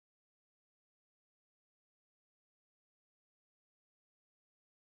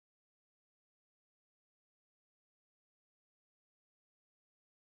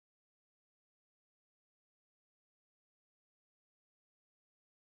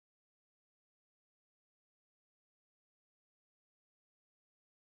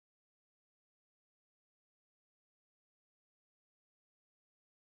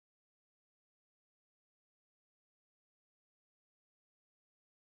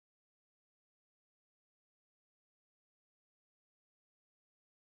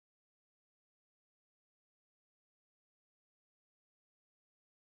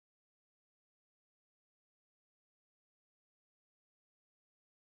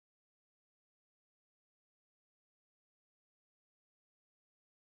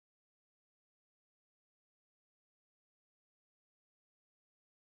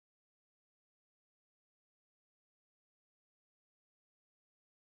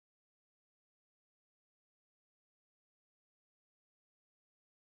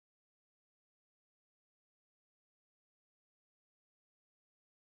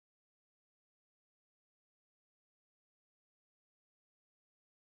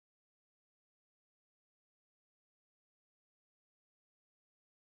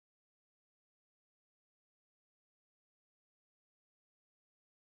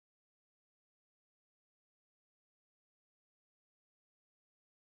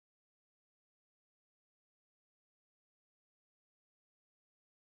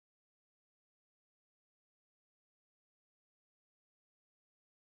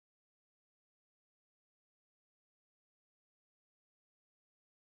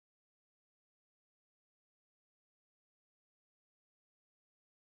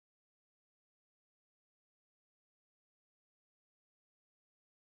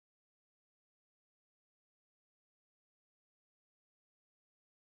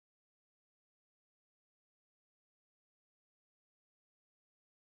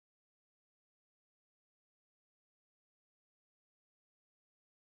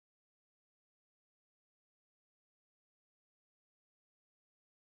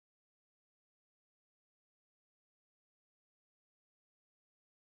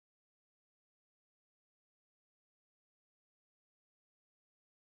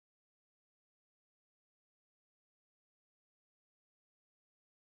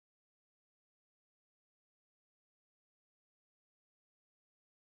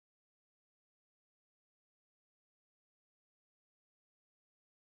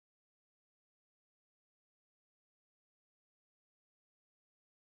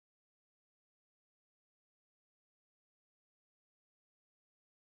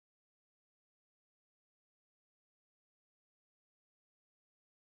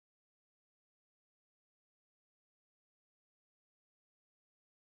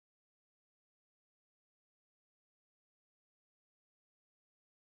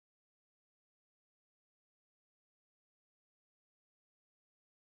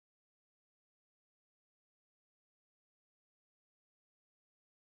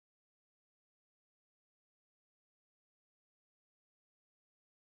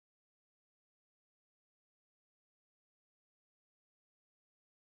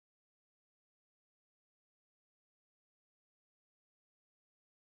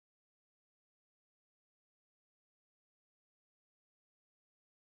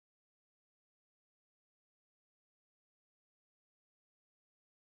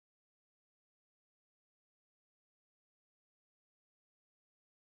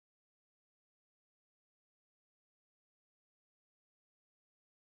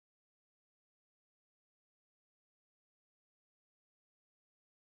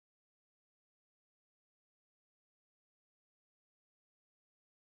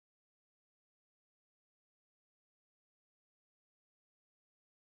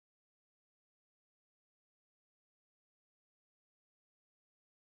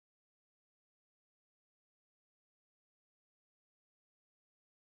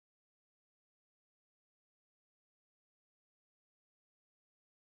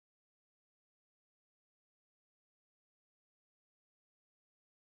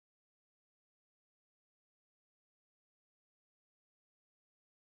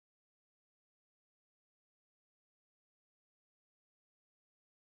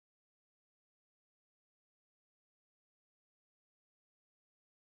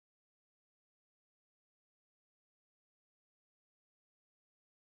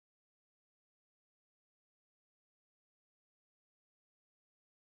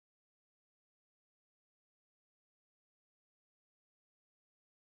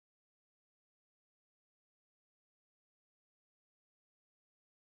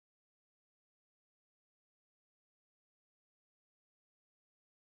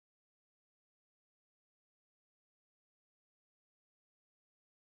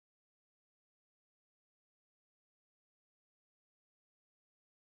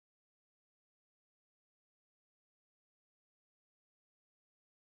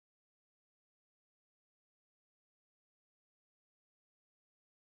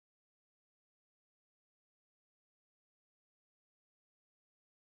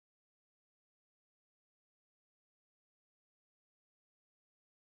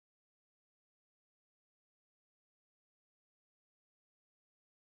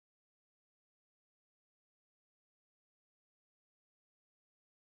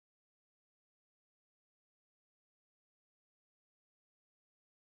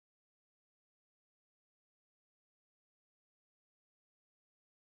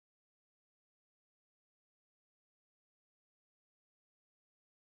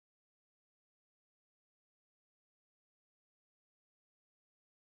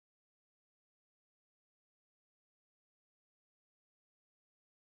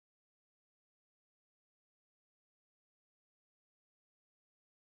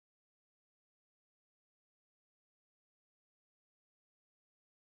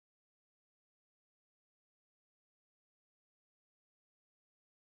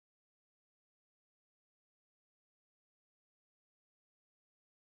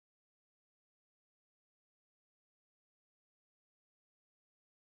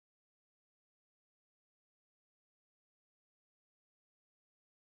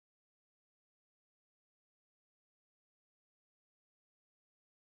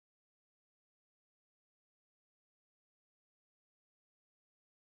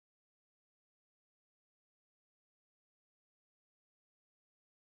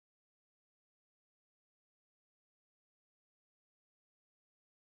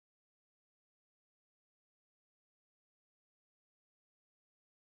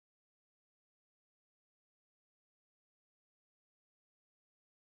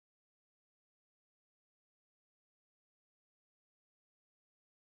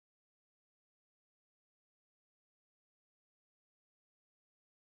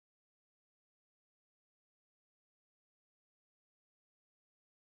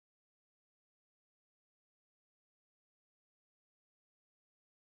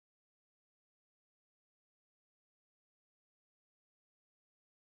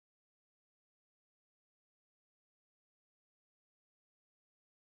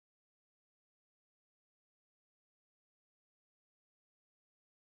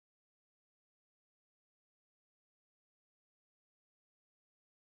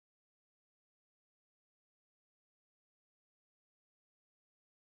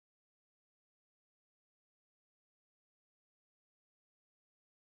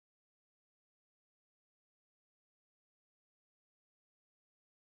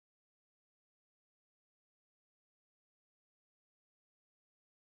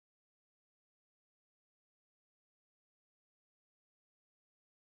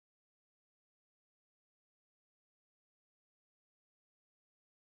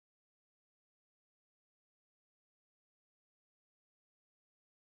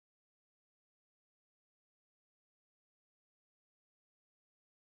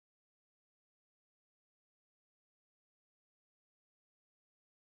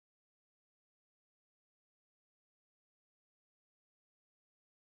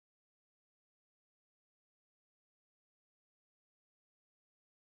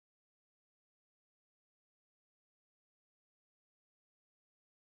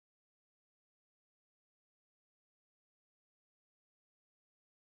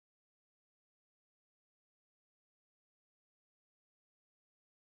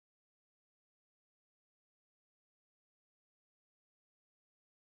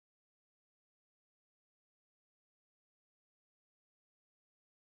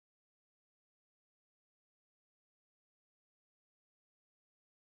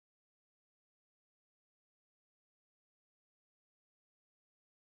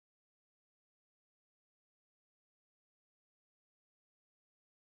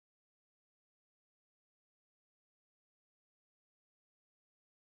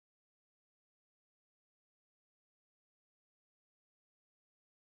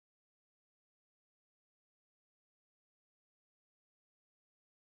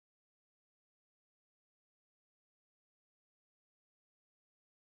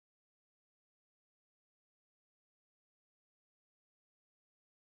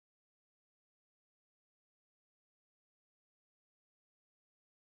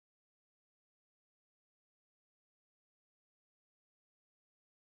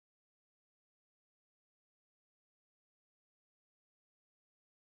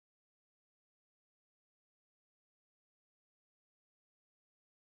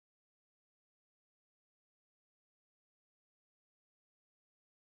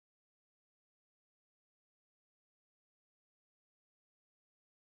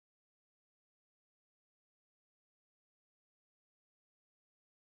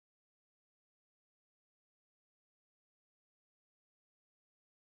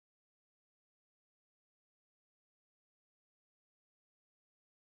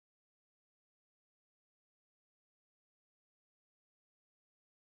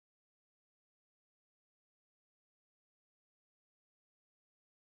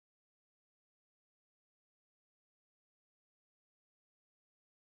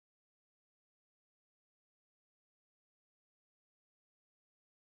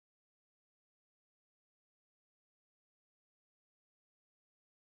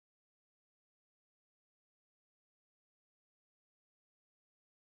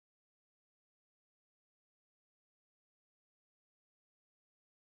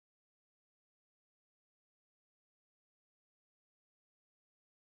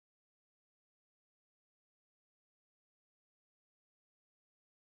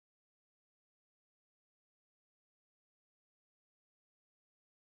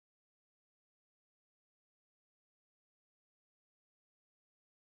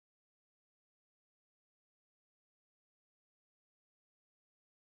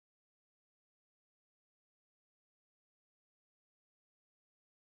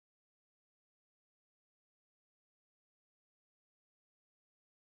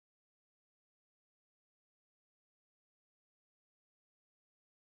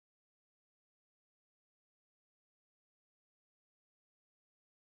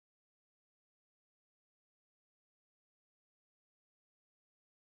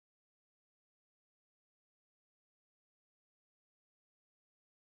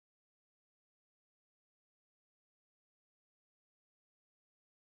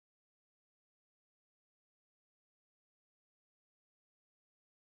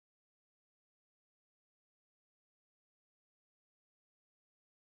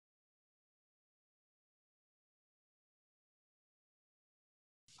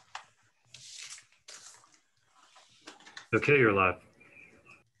Okay, you're live.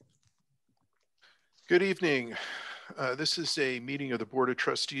 Good evening. This is a meeting of the Board of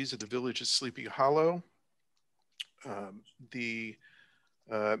Trustees of the Village of Sleepy Hollow. The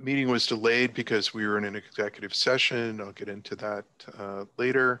meeting was delayed because we were in an executive session. I'll get into that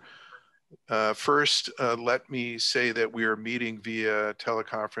later. First, let me say that we are meeting via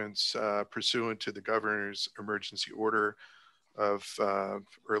teleconference pursuant to the Governor's emergency order of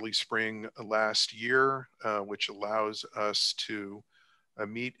early spring last year, which allows us to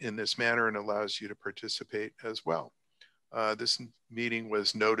meet in this manner and allows you to participate as well. This meeting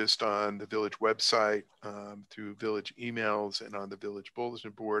was noticed on the village website, through village emails, and on the village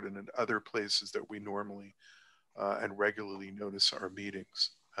bulletin board, and in other places that we normally and regularly notice our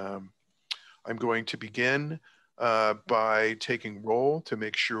meetings. I'm going to begin by taking roll to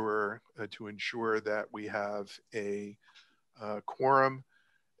make sure, to ensure that we have a quorum.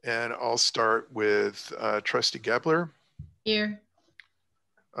 And I'll start with Trustee Gebler. Here.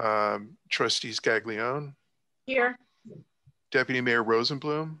 Trustee Scaglione. Here. Deputy Mayor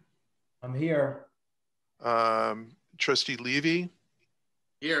Rosenblum. I'm here. Trustee Levy.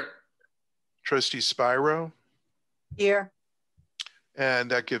 Here. Trustee Spiro. Here.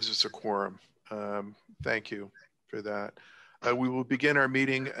 And that gives us a quorum. Thank you for that. We will begin our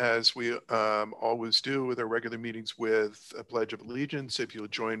meeting as we always do with our regular meetings with a Pledge of Allegiance. If you'll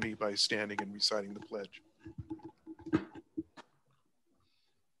join me by standing and reciting the pledge.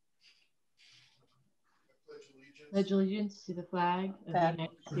 Pledge allegiance to the flag of the United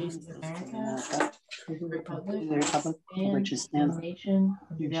States of America, to the republic which stands one nation,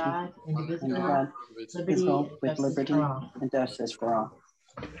 under God, indivisible, with liberty and justice for all.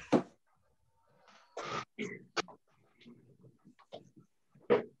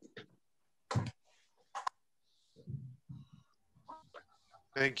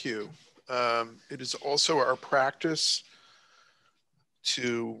 Thank you. It is also our practice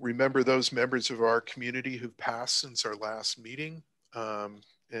to remember those members of our community who've passed since our last meeting.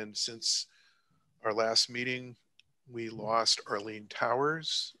 And since our last meeting, we lost Arlene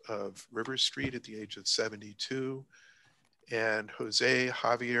Towers of River Street at the age of 72, and Jose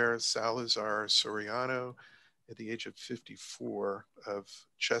Javier Salazar Soriano at the age of 54 of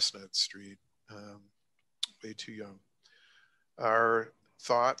Chestnut Street, way too young. Our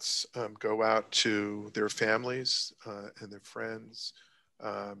thoughts go out to their families and their friends.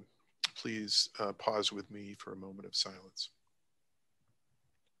 Please pause with me for a moment of silence.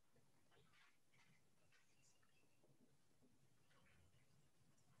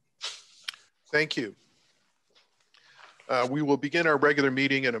 Thank you. We will begin our regular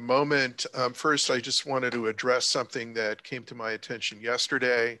meeting in a moment. First, I just wanted to address something that came to my attention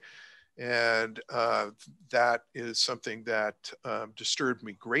yesterday, and that is something that disturbed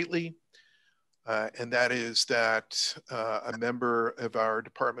me greatly. And that is that a member of our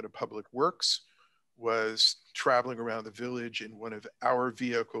Department of Public Works was traveling around the village in one of our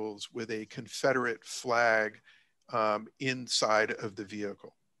vehicles with a Confederate flag inside of the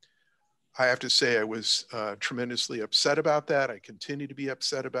vehicle. I have to say I was tremendously upset about that. I continue to be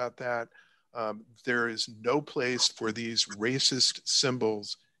upset about that. There is no place for these racist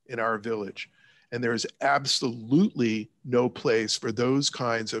symbols in our village. And there is absolutely no place for those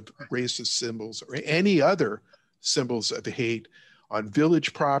kinds of racist symbols or any other symbols of hate on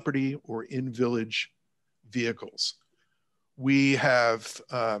village property or in village vehicles. We have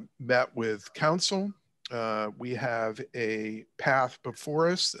met with council. We have a path before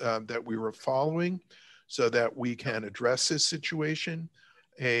us that we were following so that we can address this situation.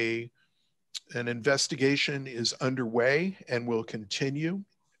 An investigation is underway and will continue.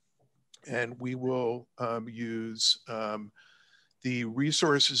 And we will use the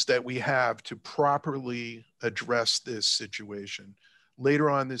resources that we have to properly address this situation.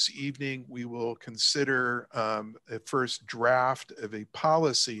 Later on this evening, we will consider a first draft of a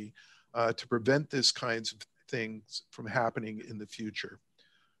policy to prevent this kinds of things from happening in the future.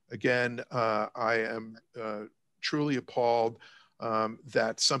 Again, I am truly appalled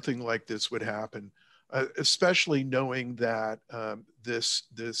that something like this would happen, especially knowing that this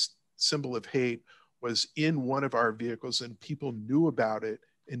symbol of hate was in one of our vehicles and people knew about it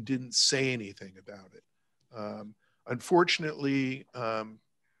and didn't say anything about it. Unfortunately,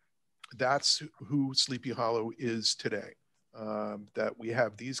 that's who Sleepy Hollow is today, that we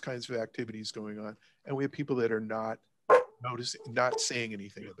have these kinds of activities going on and we have people that are not noticing, not saying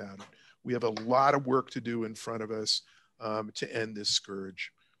anything about it. We have a lot of work to do in front of us to end this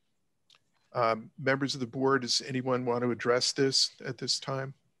scourge. Members of the board, does anyone want to address this at this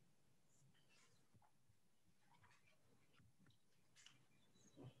time?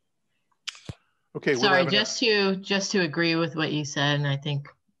 Okay. Sorry, just to agree with what you said, and I think,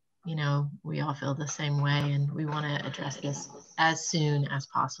 you know, we all feel the same way, and we want to address this as soon as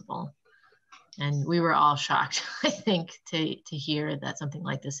possible. And we were all shocked, I think, to hear that something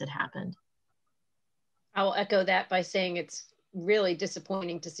like this had happened. I'll echo that by saying it's really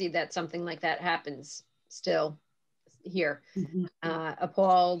disappointing to see that something like that happens still here.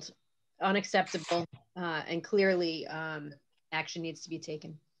 Appalled, unacceptable, and clearly action needs to be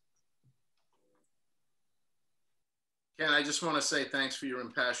taken. Ken, I just want to say thanks for your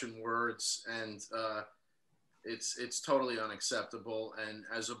impassioned words, and it's totally unacceptable. And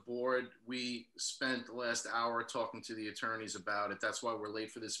as a board, we spent the last hour talking to the attorneys about it. That's why we're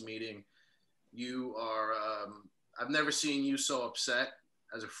late for this meeting. You are, I've never seen you so upset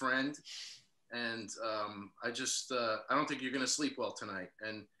as a friend. And I don't think you're going to sleep well tonight.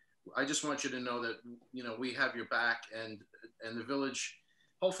 And I just want you to know that, you know, we have your back, and the village.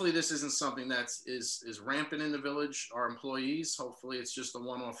 Hopefully this isn't something that is rampant in the village, our employees. Hopefully it's just a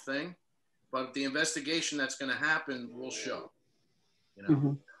one-off thing. But the investigation that's going to happen will show, you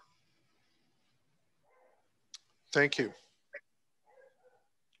know. Thank you.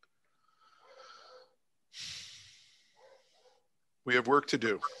 We have work to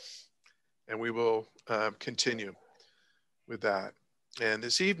do, and we will continue with that. And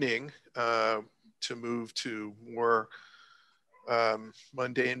this evening, to move to more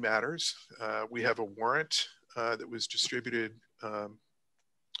mundane matters, we have a warrant that was distributed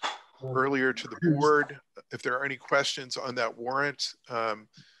earlier to the board. If there are any questions on that warrant,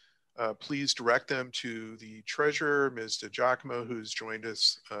 please direct them to the treasurer, Ms. DiGiacomo, who's joined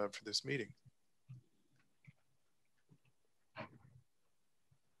us for this meeting.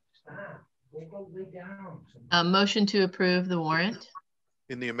 Motion to approve the warrant.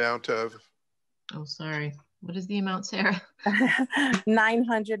 In the amount of? Oh, sorry. What is the amount, Sarah?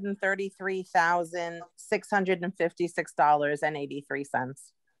 $933,656.83.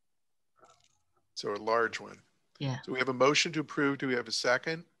 So a large one. Yeah. So we have a motion to approve. Do we have a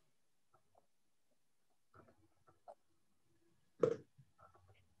second?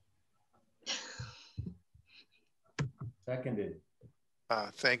 Seconded.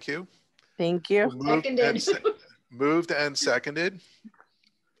 Thank you. Thank you. Moved and seconded.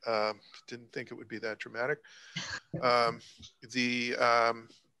 Didn't think it would be that dramatic. The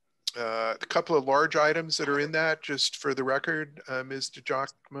couple of large items that are in that, just for the record, Ms.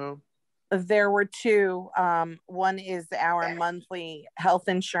 DiGiacomo. There were two. One is our monthly health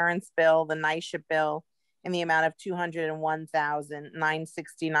insurance bill, the NYSHIP bill, in the amount of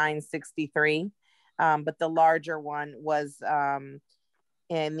 $201,969.63. But the larger one was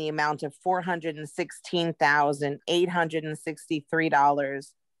in the amount of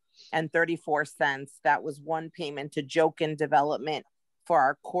 $416,863.34. That was one payment to Jokin Development for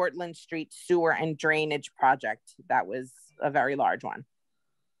our Cortlandt Street sewer and drainage project. That was a very large one.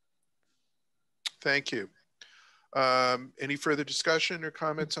 Thank you. Any further discussion or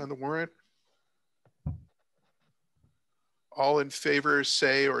comments on the warrant? All in favor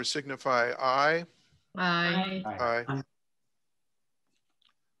say or signify aye. Aye.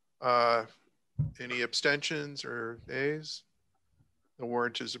 Aye. Any abstentions or nays? The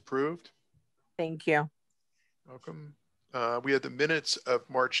warrant is approved. Thank you. Welcome. We had the minutes of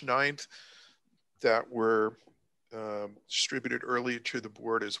March 9th that were distributed early to the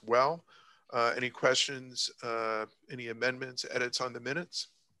board as well. Any questions, any amendments, edits on the minutes?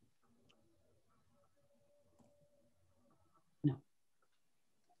 No.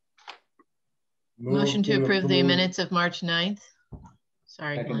 Motion to approve the minutes of March 9th.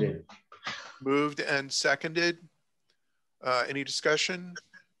 Sorry, Glenn. Moved and seconded. Any discussion?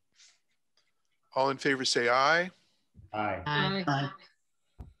 All in favor say aye. Aye. Aye.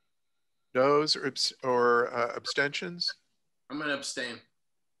 Noes or abstentions? I'm going to abstain.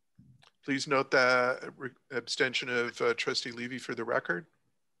 Please note the abstention of Trustee Levy for the record.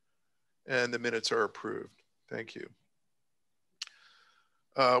 And the minutes are approved. Thank you.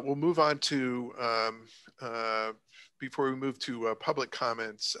 We'll move on to, before we move to public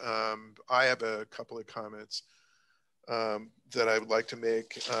comments, I have a couple of comments that I would like to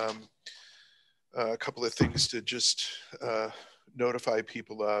make. A couple of things to just notify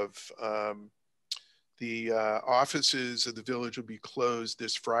people of. The offices of the village will be closed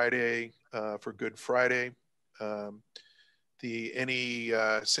this Friday for Good Friday. Any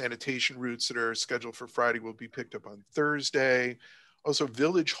sanitation routes that are scheduled for Friday will be picked up on Thursday. Also,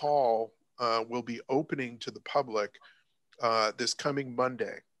 Village Hall will be opening to the public this coming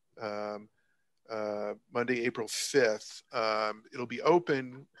Monday, Monday, April 5th. It'll be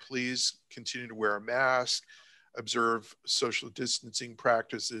open. Please continue to wear a mask, observe social distancing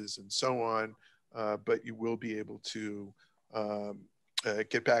practices, and so on. but you will be able to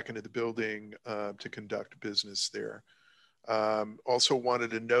get back into the building to conduct business there. Also wanted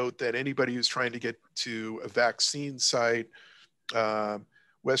to note that anybody who's trying to get to a vaccine site,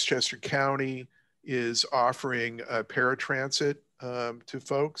 Westchester County is offering paratransit to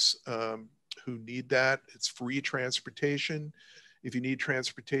folks who need that. It's free transportation. If you need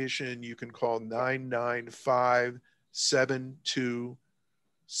transportation, you can call 995-7272.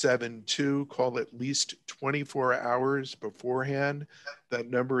 Call at least 24 hours beforehand.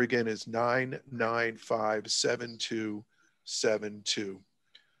 That number again is 995-7272.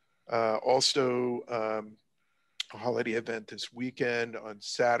 Also, a holiday event this weekend on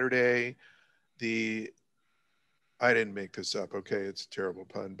Saturday. I didn't make this up, okay, it's a terrible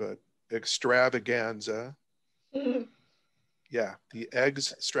pun, but extravaganza. Yeah, the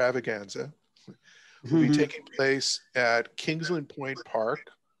Eggs Extravaganza will be taking place at Kingsland Point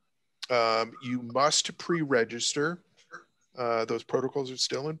Park. You must pre-register. Those protocols are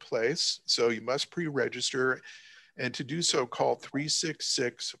still in place, so you must pre-register. And to do so, call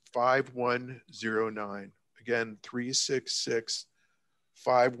 366-5109. Again,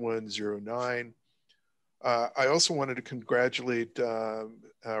 366-5109. I also wanted to congratulate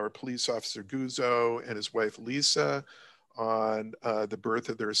our police officer Guzzo and his wife Lisa on the birth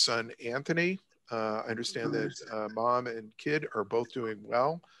of their son Anthony. I understand that mom and kid are both doing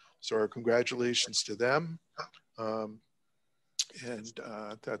well, so our congratulations to them.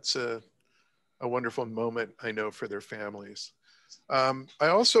 That's a wonderful moment, I know, for their families. I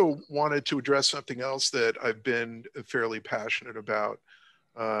also wanted to address something else that I've been fairly passionate about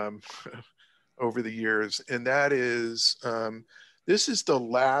over the years, and that is this is the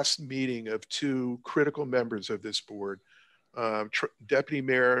last meeting of two critical members of this board, Deputy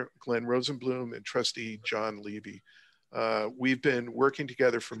Mayor Glenn Rosenblum and Trustee John Levy. We've been working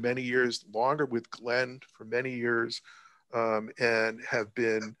together for many years, longer with Glenn for many years, and have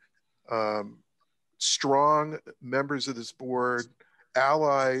been strong members of this board,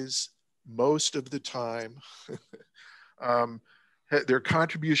 allies most of the time. Their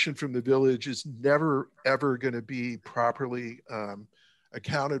contribution from the village is never, ever going to be properly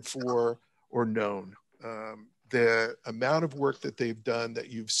accounted for or known. The amount of work that they've done that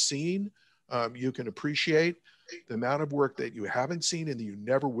you've seen, you can appreciate. The amount of work that you haven't seen and that you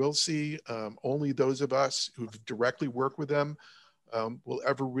never will see, only those of us who've directly worked with them will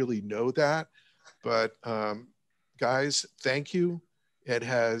ever really know that. But guys, thank you. It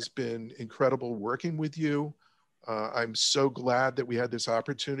has been incredible working with you. I'm so glad that we had this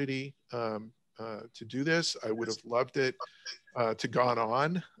opportunity to do this. I would have loved it to gone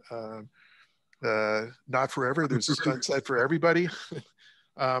on. Not forever, there's a sunset for everybody.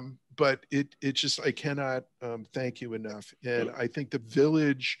 But it just, I cannot thank you enough. And I think the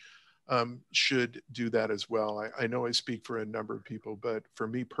village should do that as well. I know I speak for a number of people, but for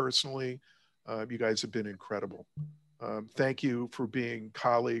me personally, you guys have been incredible. Thank you for being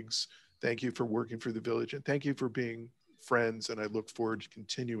colleagues. Thank you for working for the village, and thank you for being friends. And I look forward to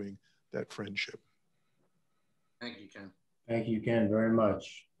continuing that friendship. Thank you, Ken. Thank you, Ken, very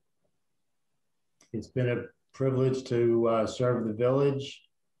much. It's been a privilege to serve the village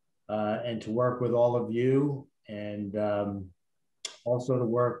and to work with all of you, and also to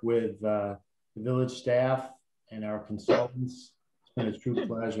work with the village staff and our consultants. It's been a true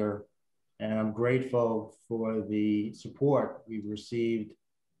pleasure. And I'm grateful for the support we've received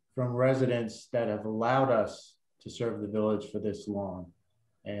from residents that have allowed us to serve the village for this long.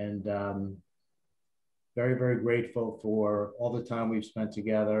 And very, very grateful for all the time we've spent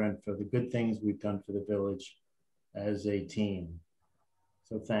together and for the good things we've done for the village as a team.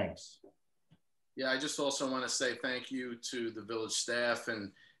 So thanks. Yeah, I just also want to say thank you to the village staff.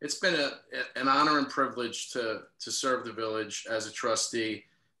 And it's been an honor and privilege to serve the village as a trustee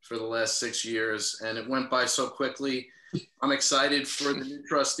for the last 6 years. And it went by so quickly. I'm excited for the new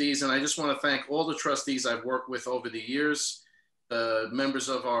trustees. And I just want to thank all the trustees I've worked with over the years, the members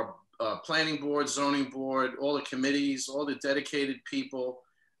of our planning board, zoning board, all the committees, all the dedicated people,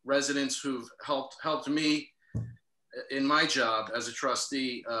 residents who've helped me in my job as a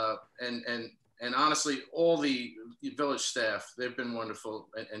trustee, and honestly, all the village staff. They've been wonderful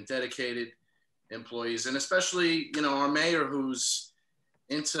and dedicated employees, and especially, you know, our mayor, who's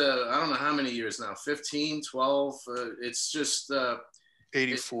into, I don't know how many years now, 15, 12. It's just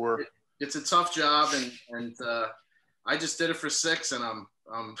 84. It's a tough job, and I just did it for 6, and I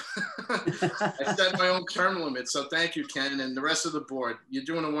set my own term limit. So thank you, Ken, and the rest of the board. You're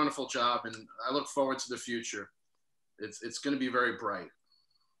doing a wonderful job, and I look forward to the future. It's going to be very bright.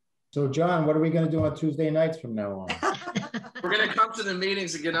 So John, what are we going to do on Tuesday nights from now on? We're gonna come to the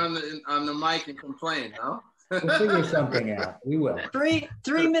meetings and get on the mic and complain, no? We'll figure something out. We will.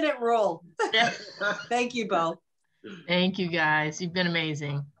 3-minute rule. Thank you both. Thank you guys. You've been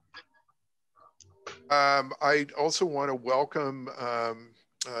amazing. I also want to welcome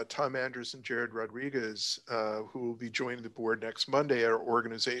Tom Andrews and Jared Rodriguez, who will be joining the board next Monday at our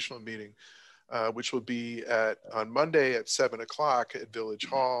organizational meeting, which will be on Monday at 7 o'clock at Village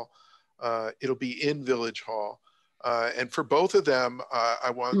Hall. It'll be in Village Hall. And for both of them,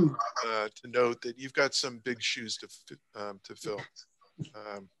 I want to note that you've got some big shoes to fill.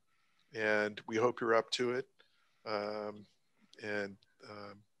 And we hope you're up to it.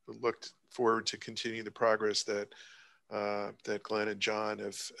 We look forward to continuing the progress that Glenn and John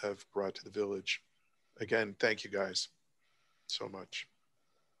have brought to the village. Again, thank you guys so much.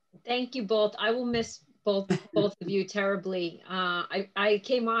 Thank you both. I will miss both of you terribly. I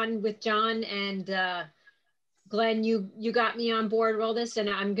came on with John and Glenn, you got me on board with all this, and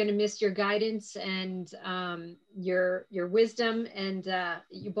I'm going to miss your guidance and your wisdom, and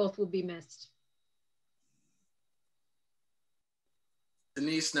you both will be missed.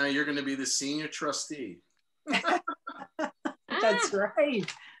 Denise, now you're going to be the senior trustee. That's right.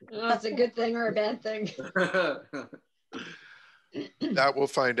 Well, it's a good thing or a bad thing. That we'll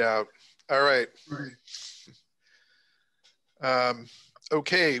find out. All right.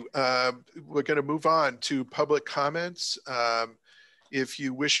 Okay, we're going to move on to public comments. If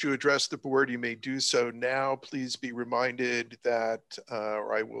you wish to address the board, you may do so now. Please be reminded that,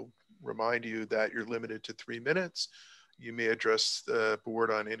 or I will remind you that you're limited to 3 minutes. You may address the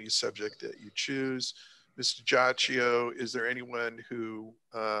board on any subject that you choose. Mr. Giacchio, is there anyone who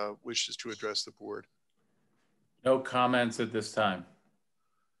wishes to address the board? No comments at this time.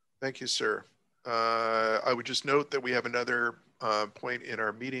 Thank you, sir. I would just note that we have another point in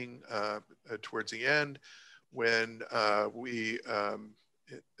our meeting towards the end when we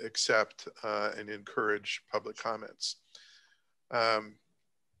accept and encourage public comments.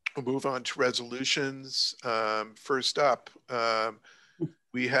 We'll move on to resolutions. First up,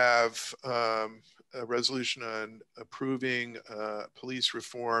 we have a resolution on approving police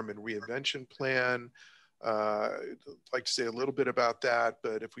reform and reinvention plan. I'd like to say a little bit about that,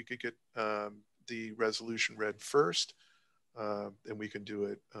 but if we could get the resolution read first, then we can do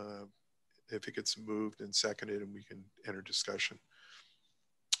it. If it gets moved and seconded, and we can enter discussion.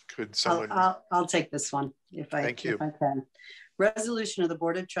 Could someone? I'll take this one if I can. Resolution of the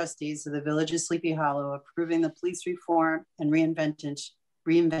Board of Trustees of the Village of Sleepy Hollow approving the police reform and reinvention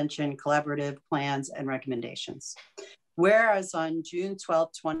collaborative plans and recommendations. Whereas on June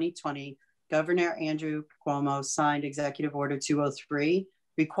 12, 2020, Governor Andrew Cuomo signed Executive Order 203,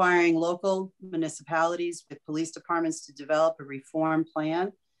 requiring local municipalities with police departments to develop a reform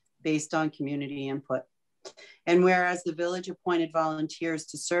plan based on community input. And whereas the village appointed volunteers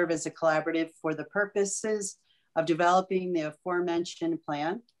to serve as a collaborative for the purposes of developing the aforementioned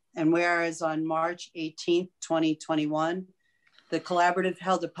plan, and whereas on March 18, 2021, the collaborative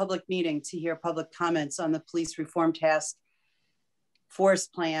held a public meeting to hear public comments on the police reform task force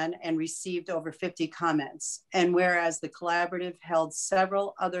plan and received over 50 comments. And whereas the collaborative held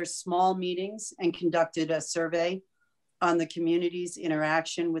several other small meetings and conducted a survey on the community's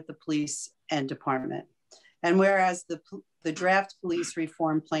interaction with the police and department. And whereas the draft police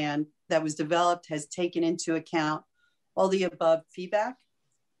reform plan that was developed has taken into account all the above feedback,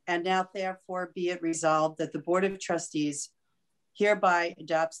 and now therefore be it resolved that the Board of Trustees hereby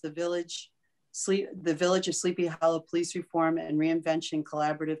adopts the Village of Sleepy Hollow Police Reform and Reinvention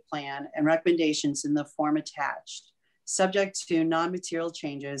Collaborative Plan and recommendations in the form attached, subject to non-material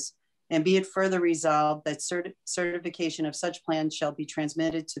changes, and be it further resolved that certification of such plans shall be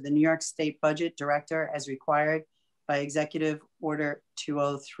transmitted to the New York State Budget Director as required by Executive Order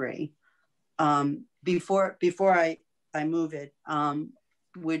 203. Before I move it,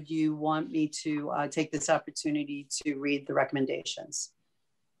 would you want me to take this opportunity to read the recommendations?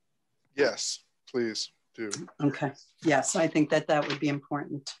 Yes, please do. Okay. Yes, I think that would be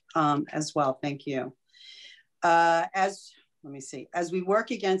important as well. Thank you. Let me see. As we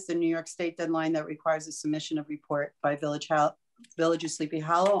work against the New York State deadline that requires a submission of report by Village of Sleepy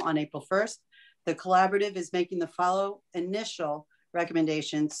Hollow on April 1st, the collaborative is making the following initial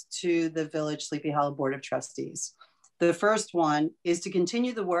recommendations to the Village Sleepy Hollow Board of Trustees. The first one is to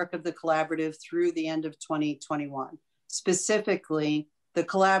continue the work of the collaborative through the end of 2021. Specifically, the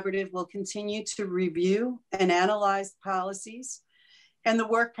collaborative will continue to review and analyze policies and the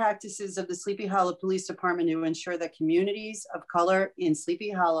work practices of the Sleepy Hollow Police Department to ensure that communities of color in Sleepy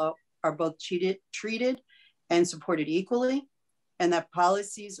Hollow are both treated and supported equally, and that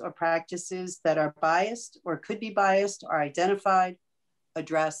policies or practices that are biased or could be biased are identified,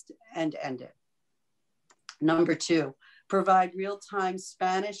 addressed, and ended. Number 2, provide real-time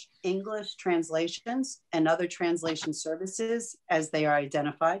Spanish, English translations and other translation services as they are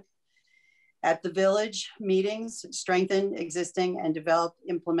identified. At the village meetings, strengthen existing and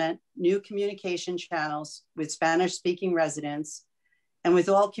implement new communication channels with Spanish-speaking residents and with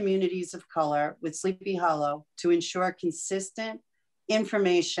all communities of color with Sleepy Hollow to ensure consistent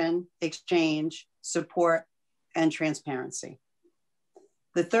information exchange, support, and transparency.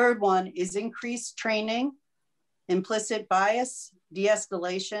 The third one is increased training, implicit bias,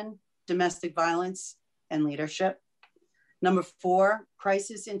 de-escalation, domestic violence, and leadership. Number 4,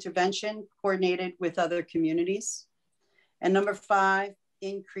 crisis intervention coordinated with other communities. And number 5,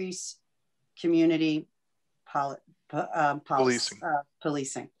 increase community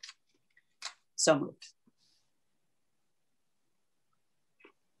policing. So moved.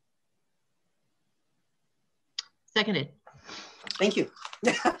 Seconded. Thank you.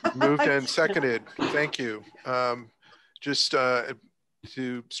 Moved and seconded. Thank you. Just to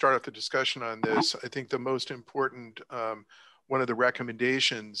start off the discussion on this, I think the most important, one of the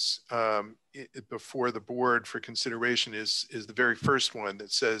recommendations before the board for consideration is the very first one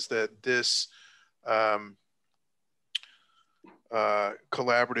that says that this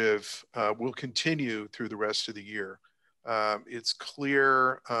collaborative will continue through the rest of the year. It's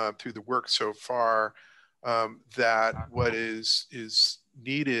clear through the work so far that what is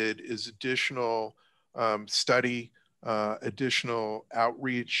needed is additional study, additional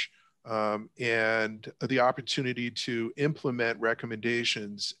outreach, and the opportunity to implement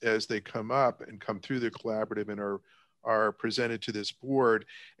recommendations as they come up and come through the collaborative and are presented to this board,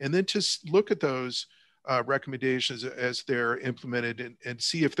 and then to look at those recommendations as they're implemented and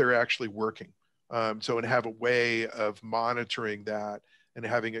see if they're actually working. And have a way of monitoring that and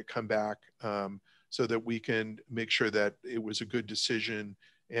having it come back so that we can make sure that it was a good decision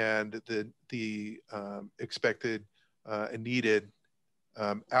and the expected and needed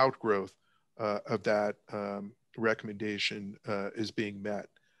outgrowth of that recommendation is being met.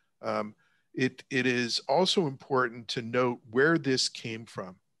 It is also important to note where this came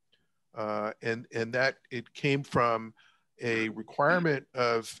from, and that it came from a requirement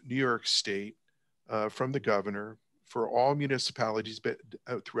of New York State from the governor for all municipalities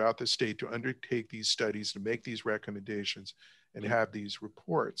throughout the state to undertake these studies, to make these recommendations and have these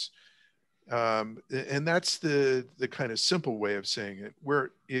reports. And that's the kind of simple way of saying it.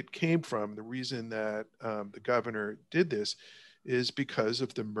 Where it came from, the reason that the governor did this is because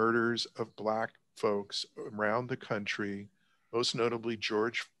of the murders of Black folks around the country, most notably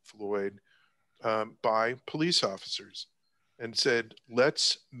George Floyd, by police officers, and said,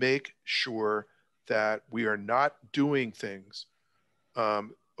 let's make sure that we are not doing things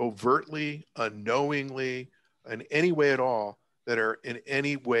overtly, unknowingly, in any way at all, that are in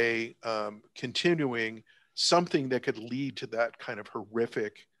any way continuing something that could lead to that kind of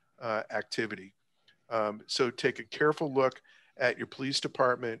horrific activity. So take a careful look at your police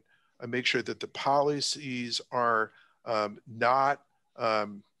department and make sure that the policies are not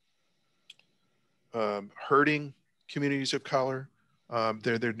hurting communities of color.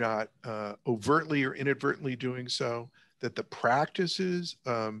 They're not overtly or inadvertently doing so, that the practices,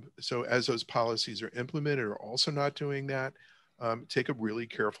 so as those policies are implemented, are also not doing that. Take a really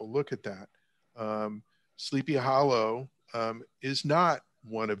careful look at that. Sleepy Hollow is not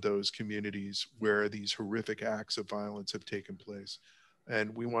one of those communities where these horrific acts of violence have taken place.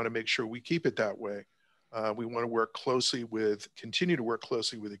 And we want to make sure we keep it that way. We want to work closely continue to work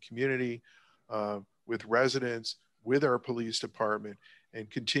closely with the community, with residents, with our police department, and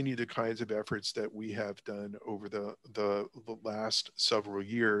continue the kinds of efforts that we have done over the last several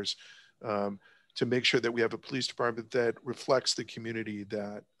years to make sure that we have a police department that reflects the community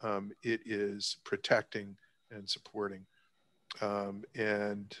that it is protecting and supporting.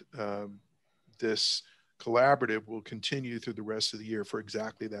 This collaborative will continue through the rest of the year for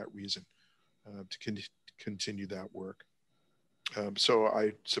exactly that reason, to continue that work. So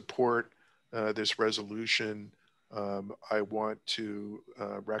I support this resolution. I want to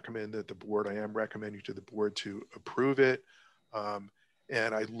recommend that I am recommending to the board to approve it.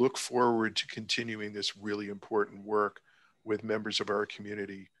 And I look forward to continuing this really important work with members of our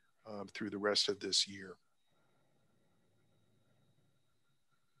community through the rest of this year.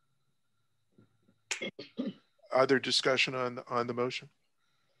 Other discussion on the motion?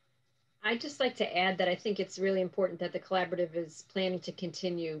 I'd just like to add that I think it's really important that the collaborative is planning to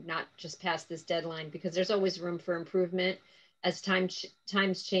continue, not just past this deadline, because there's always room for improvement as times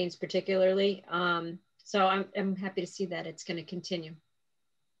change particularly. So I'm happy to see that it's going to continue.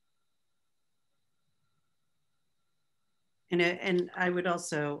 And I would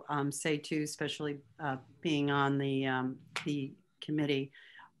also say too, especially being on the committee,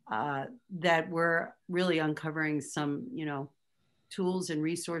 that we're really uncovering some, tools and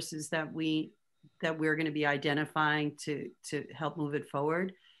resources that we're going to be identifying to help move it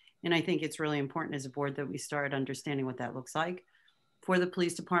forward. And I think it's really important as a board that we start understanding what that looks like for the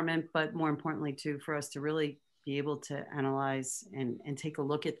police department, but more importantly too, for us to really be able to analyze and take a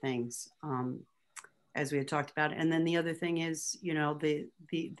look at things as we had talked about. And then the other thing is,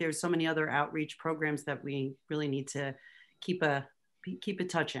 there's so many other outreach programs that we really need to keep a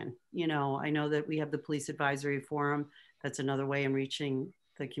touch in. I know that we have the Police Advisory Forum. That's another way in reaching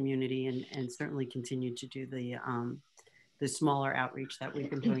the community, and certainly continue to do the smaller outreach that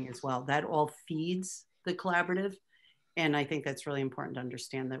we've been doing as well. That all feeds the collaborative. And I think that's really important to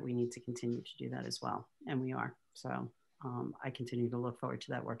understand that we need to continue to do that as well. And we are. So I continue to look forward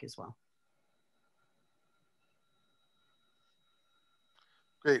to that work as well.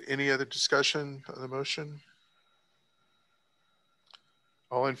 Great. Any other discussion on the motion?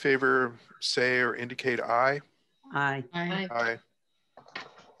 All in favor, say or indicate aye. Aye. Aye. Aye.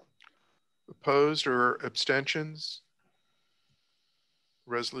 Opposed or abstentions?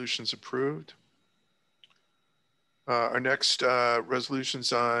 Resolution's approved. Our next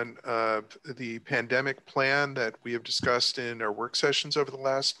resolution's on the pandemic plan that we have discussed in our work sessions over the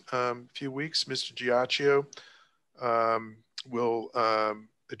last few weeks. Mr. Giacchio will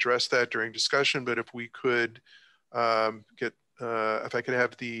address that during discussion, but if we could if I could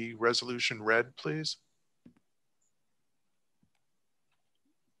have the resolution read, please.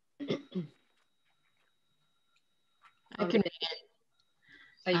 I can read it.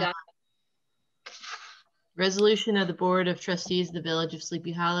 Oh, you got Resolution of the Board of Trustees of the Village of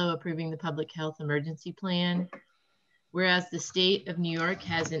Sleepy Hollow approving the Public Health Emergency Plan. Whereas the state of New York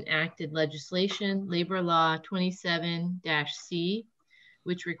has enacted legislation, Labor Law 27-C,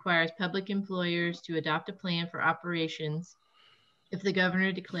 which requires public employers to adopt a plan for operations if the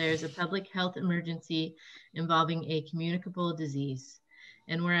governor declares a public health emergency involving a communicable disease.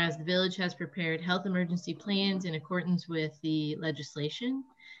 And whereas the village has prepared health emergency plans in accordance with the legislation,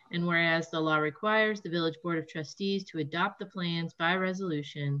 and whereas the law requires the Village Board of Trustees to adopt the plans by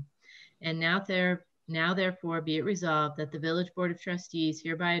resolution, and now therefore be it resolved that the Village Board of Trustees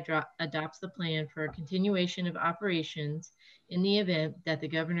hereby adopts the plan for a continuation of operations in the event that the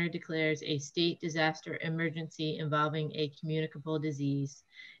governor declares a state disaster emergency involving a communicable disease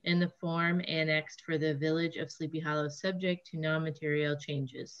in the form annexed for the Village of Sleepy Hollow, subject to non-material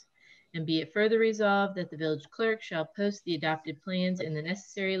changes. And be it further resolved that the village clerk shall post the adopted plans in the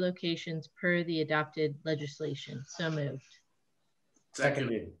necessary locations per the adopted legislation. So moved.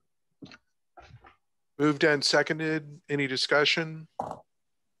 Seconded. Moved and seconded. Any discussion?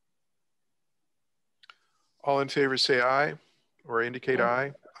 All in favor say aye or indicate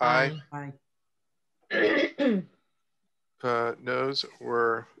aye. Aye. Aye. Noes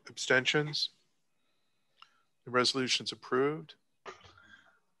or abstentions? The resolution's approved.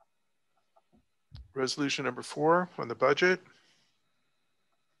 Resolution number 4 on the budget.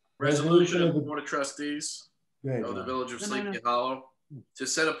 Resolution of the Board of Trustees of the Village of No, Sleepy Hollow to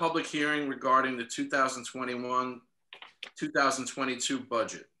set a public hearing regarding the 2021-2022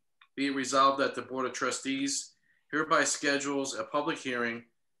 budget. Be it resolved that the Board of Trustees hereby schedules a public hearing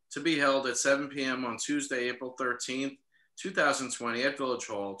to be held at 7 p.m. on Tuesday, April 13th, 2020 at Village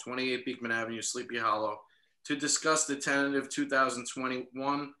Hall, 28 Beekman Avenue, Sleepy Hollow, to discuss the tentative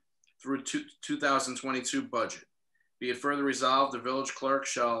 2021 through 2022 budget. Be it further resolved, the village clerk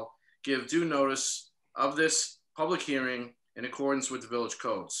shall give due notice of this public hearing in accordance with the village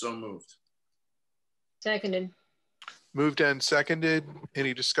code. So moved. Seconded. Moved and seconded.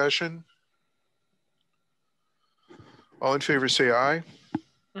 Any discussion? All in favor say aye.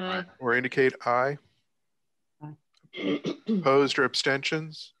 Aye. Or indicate aye. Opposed or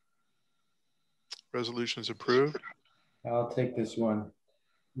abstentions? Resolution is approved. I'll take this one.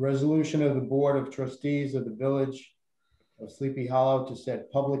 Resolution of the Board of Trustees of the Village of Sleepy Hollow to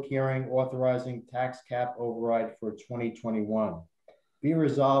set public hearing authorizing tax cap override for 2021. Be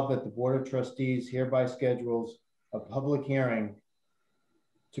resolved that the Board of Trustees hereby schedules a public hearing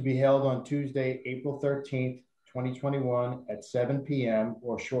to be held on Tuesday, April 13th, 2021 at 7 p.m.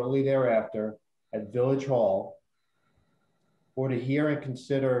 or shortly thereafter at Village Hall, or to hear and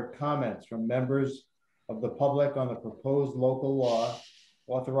consider comments from members of the public on the proposed local law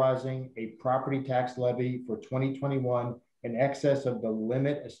authorizing a property tax levy for 2021 in excess of the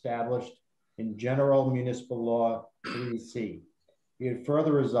limit established in General Municipal Law 3C. Be it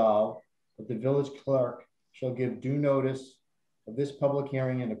further resolved that the village clerk shall give due notice of this public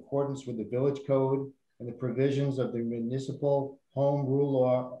hearing in accordance with the village code and the provisions of the municipal home rule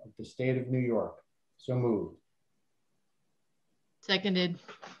law of the state of New York. So moved. Seconded.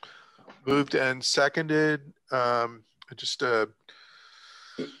 Moved and seconded. Just a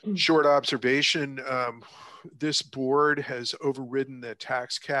short observation. This board has overridden the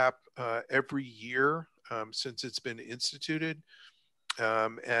tax cap every year since it's been instituted.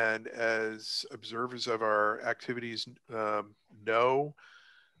 And as observers of our activities know,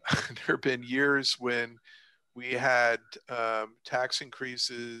 there have been years when we had tax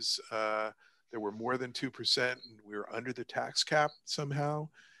increases that were more than 2% and we were under the tax cap somehow.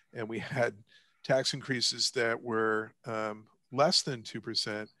 And we had tax increases that were less than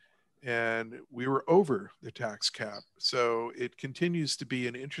 2% and we were over the tax cap. So it continues to be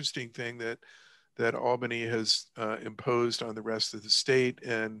an interesting thing that Albany has imposed on the rest of the state,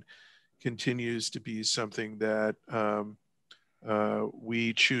 and continues to be something that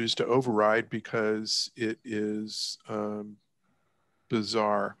we choose to override because it is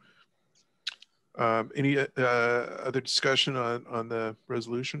bizarre. Any other discussion on the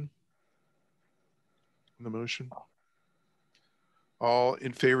resolution, on the motion? All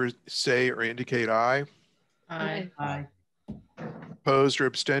in favor say or indicate aye. Aye. Aye. Opposed or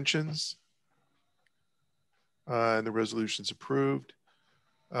abstentions? And the resolution's approved.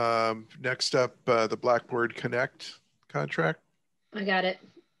 Next up, the Blackboard Connect contract. I got it.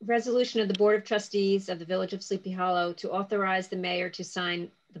 Resolution of the Board of Trustees of the Village of Sleepy Hollow to authorize the mayor to sign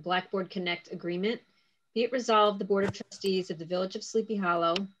the Blackboard Connect agreement. Be it resolved, the Board of Trustees of the Village of Sleepy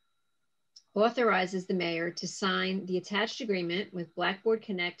Hollow authorizes the mayor to sign the attached agreement with Blackboard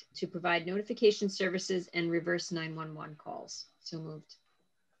Connect to provide notification services and reverse 911 calls. So moved.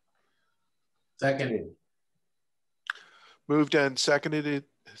 Seconded. Moved and seconded.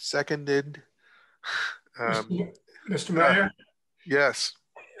 Mr. Mayor? Yes.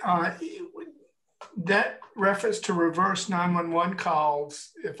 That reference to reverse 911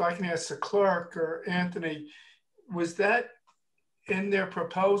 calls, if I can ask the clerk or Anthony, was that in their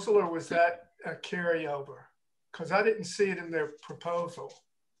proposal or was that a carryover? Because I didn't see it in their proposal.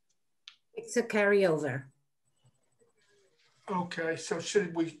 It's a carryover. Okay, so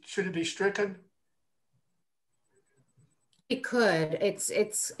should it be stricken? It could.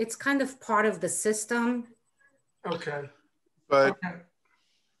 It's kind of part of the system. Okay. But okay.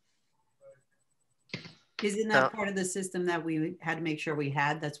 Isn't that part of the system that we had to make sure we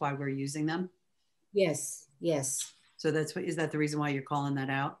had? That's why we're using them? Yes, yes. So is that the reason why you're calling that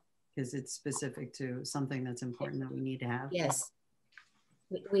out? Because it's specific to something that's important that we need to have? Yes.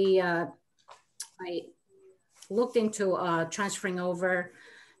 I looked into transferring over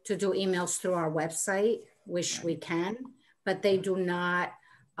to do emails through our website, which we can, but they do not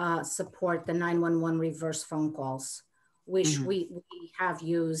support the 911 reverse phone calls, which we have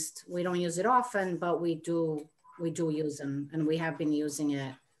used. We don't use it often, but we do use them, and we have been using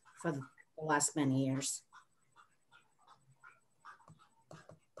it for the last many years.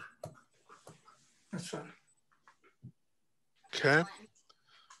 That's fine. okay.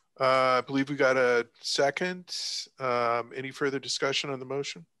 I believe we got a second. Any further discussion on the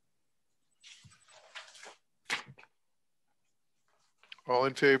motion? All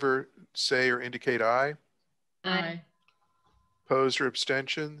in favor say or indicate aye. Aye. Opposed or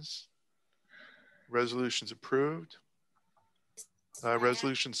abstentions? Resolution's approved.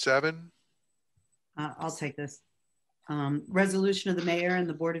 Resolution 7. I'll take this. Resolution of the mayor and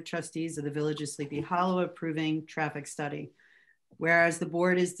the Board of Trustees of the Village of Sleepy Hollow approving traffic study. Whereas the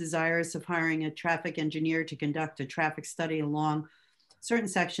board is desirous of hiring a traffic engineer to conduct a traffic study along certain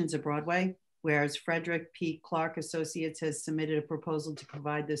sections of Broadway, whereas Frederick P. Clark Associates has submitted a proposal to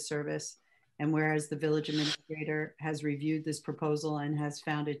provide this service, and whereas the village administrator has reviewed this proposal and has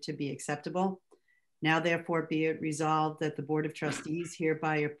found it to be acceptable, now therefore be it resolved that the Board of Trustees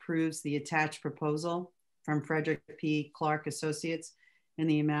hereby approves the attached proposal from Frederick P. Clark Associates in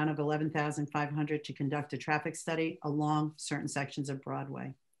the amount of $11,500 to conduct a traffic study along certain sections of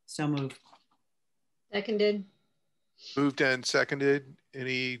Broadway. So moved. Seconded. Moved and seconded.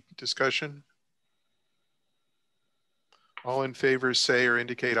 Any discussion? All in favor say or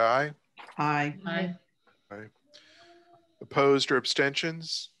indicate aye. Aye. Aye. Aye. Opposed or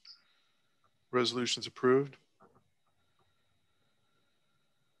abstentions? Resolution's approved.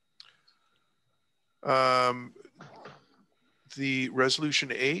 The resolution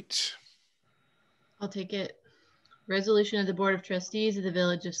 8. I'll take it. Resolution of the Board of Trustees of the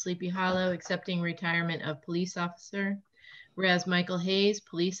Village of Sleepy Hollow accepting retirement of police officer. Whereas Michael Hayes,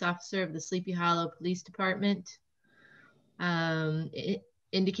 police officer of the Sleepy Hollow Police Department,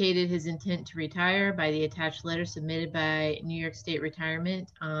 indicated his intent to retire by the attached letter submitted by New York State Retirement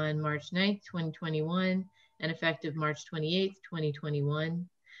on March 9th, 2021, and effective March 28th, 2021.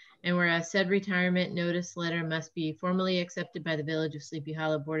 And whereas said retirement notice letter must be formally accepted by the Village of Sleepy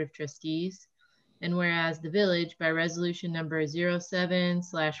Hollow Board of Trustees. And whereas the village, by resolution number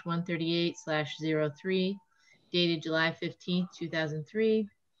 07/138/03, dated July 15th, 2003,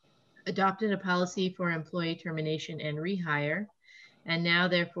 adopted a policy for employee termination and rehire. And now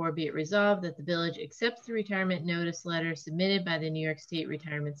therefore be it resolved that the village accepts the retirement notice letter submitted by the New York State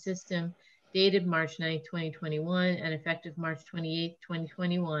Retirement System, dated March 9th, 2021, and effective March 28th,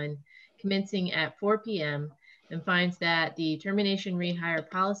 2021, commencing at 4 p.m., and finds that the termination rehire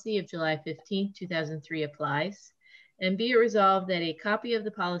policy of July 15, 2003 applies. And be it resolved that a copy of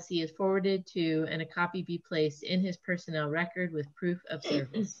the policy is forwarded to and a copy be placed in his personnel record with proof of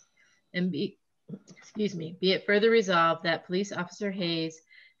service. And be it further resolved that Police Officer Hayes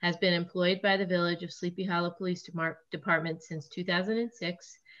has been employed by the Village of Sleepy Hollow Police Department since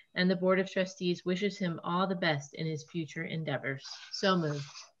 2006, and the Board of Trustees wishes him all the best in his future endeavors. So moved.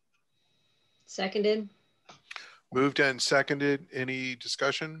 Seconded. Moved and seconded. Any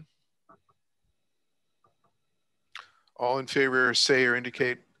discussion? All in favor say or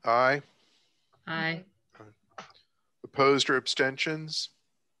indicate aye. Aye. Opposed or abstentions?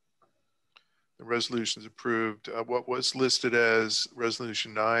 The resolution is approved. What was listed as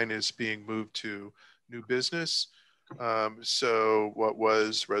resolution 9 is being moved to new business. So what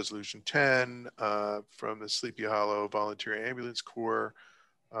was resolution 10 from the Sleepy Hollow Volunteer Ambulance Corps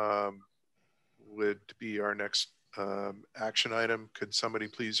would be our next action item. Could somebody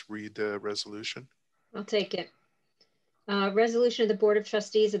please read the resolution? I'll take it. Resolution of the Board of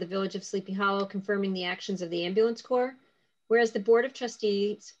Trustees of the Village of Sleepy Hollow confirming the actions of the Ambulance Corps. Whereas the Board of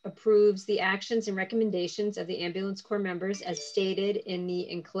Trustees approves the actions and recommendations of the Ambulance Corps members as stated in the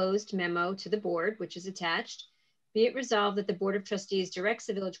enclosed memo to the board, which is attached, be it resolved that the Board of Trustees directs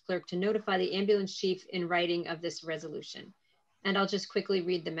the village clerk to notify the ambulance chief in writing of this resolution. And I'll just quickly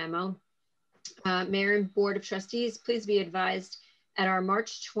read the memo. Mayor and Board of Trustees, please be advised at our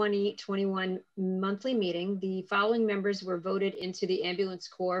March 2021 monthly meeting, the following members were voted into the Ambulance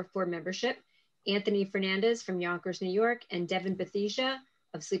Corps for membership: Anthony Fernandez from Yonkers, New York, and Devin Bethesda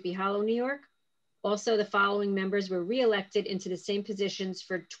of Sleepy Hollow, New York. Also, the following members were re-elected into the same positions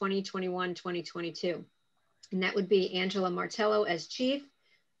for 2021-2022. And that would be Angela Martello as chief,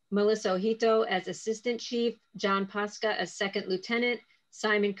 Melissa Ojito as assistant chief, John Pasca as second lieutenant,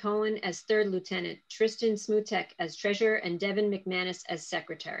 Simon Cohen as third lieutenant, Tristan Smutek as treasurer, and Devin McManus as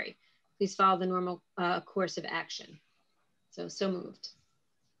secretary. Please follow the normal course of action. So moved.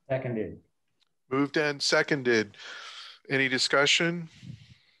 Seconded. Moved and seconded. Any discussion?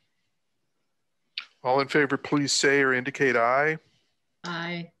 All in favor, please say or indicate aye.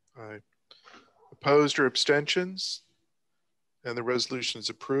 Aye. Aye. Opposed or abstentions? And the resolution is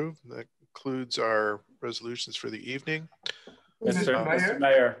approved. That concludes our resolutions for the evening. Yes, sir. Mr.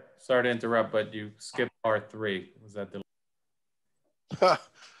 Mayor, sorry to interrupt, but you skipped R3. Was that the?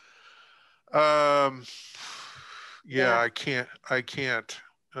 Yeah, I can't.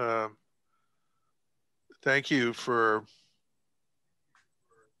 Thank you for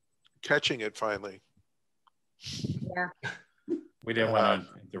catching it finally. Yeah. We didn't want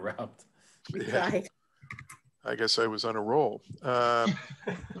to interrupt. Yeah. Right. I guess I was on a roll.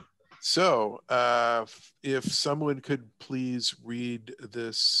 So if someone could please read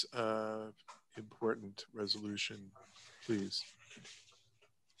this important resolution, please,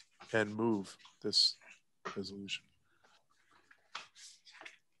 and move this resolution.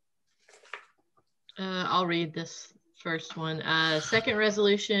 I'll read this first one. Second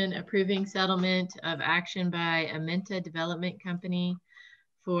resolution approving settlement of action by Amenta Development Company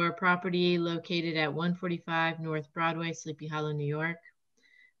for property located at 145 North Broadway, Sleepy Hollow, New York.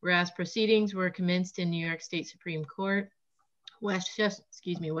 Whereas proceedings were commenced in New York State Supreme Court,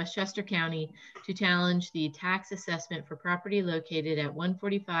 Westchester County, to challenge the tax assessment for property located at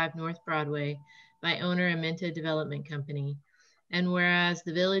 145 North Broadway by owner Amenta Development Company. And whereas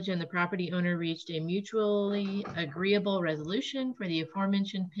the village and the property owner reached a mutually agreeable resolution for the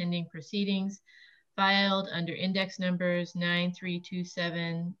aforementioned pending proceedings, filed under index numbers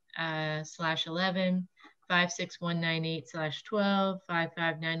 9327/11, 56198/12,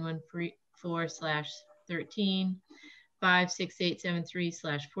 55914/13,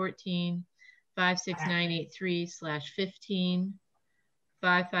 56873/14, 56983/15,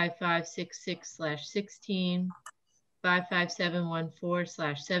 55566/16,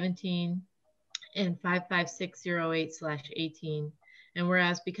 55714/17, and 55608/18, And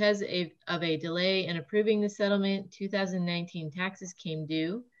whereas because of a delay in approving the settlement, 2019 taxes came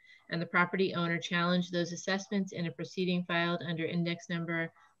due, and the property owner challenged those assessments in a proceeding filed under index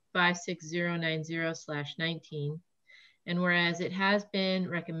number 56090/19. And whereas it has been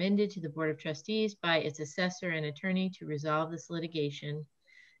recommended to the Board of Trustees by its assessor and attorney to resolve this litigation,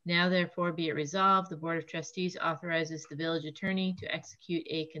 now therefore be it resolved, the Board of Trustees authorizes the village attorney to execute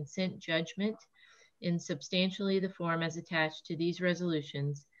a consent judgment in substantially the form as attached to these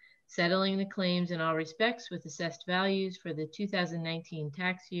resolutions, settling the claims in all respects with assessed values for the 2019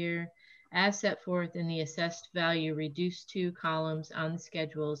 tax year as set forth in the assessed value reduced to columns on the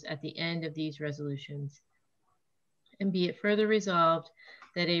schedules at the end of these resolutions. And be it further resolved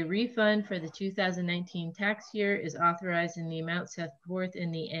that a refund for the 2019 tax year is authorized in the amount set forth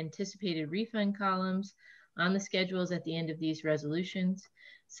in the anticipated refund columns on the schedules at the end of these resolutions,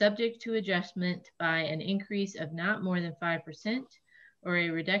 subject to adjustment by an increase of not more than 5% or a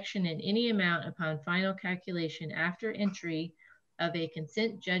reduction in any amount upon final calculation after entry of a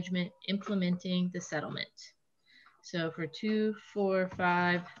consent judgment implementing the settlement. So for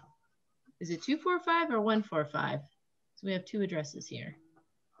 245, is it 245 or 145? So we have two addresses here.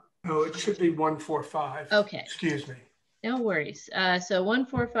 Oh, it should be 145. Okay. Excuse me. No worries. So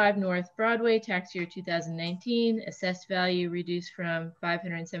 145 North Broadway, tax year 2019, assessed value reduced from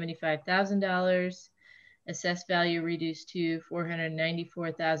 $575,000, assessed value reduced to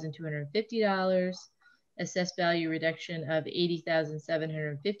 $494,250, assessed value reduction of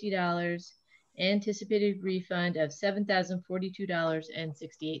 $80,750, anticipated refund of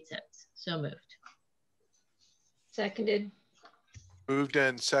 $7,042.68. So moved. Seconded. Moved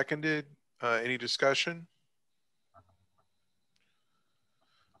and seconded. Any discussion?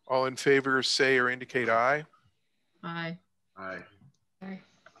 All in favor say or indicate aye. Aye. Aye. Aye.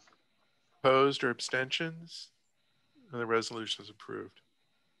 Opposed or abstentions? And the resolution is approved.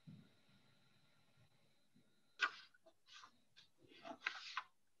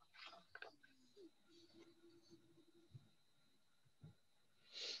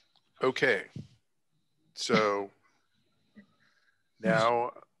 Okay. So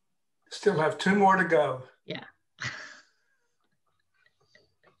now still have two more to go. Yeah.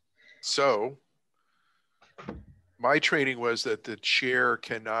 So my training was that the chair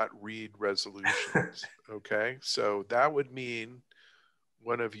cannot read resolutions. Okay. So that would mean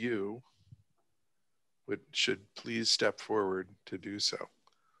one of you should please step forward to do so.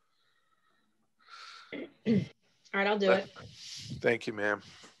 All right, I'll do it. Thank you, ma'am.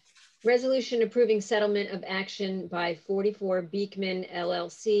 Resolution approving settlement of action by 44 Beekman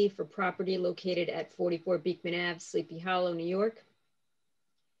LLC for property located at 44 Beekman Ave, Sleepy Hollow, New York.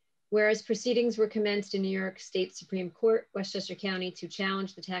 Whereas proceedings were commenced in New York State Supreme Court, Westchester County, to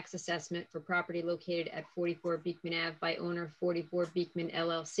challenge the tax assessment for property located at 44 Beekman Ave by owner 44 Beekman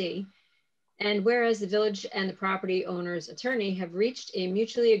LLC. And whereas the village and the property owner's attorney have reached a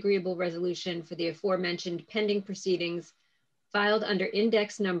mutually agreeable resolution for the aforementioned pending proceedings filed under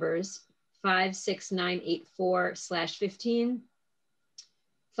index numbers 56984/15,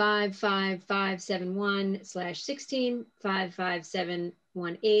 55571/16,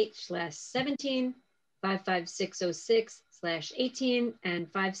 55718/17, 55606/18,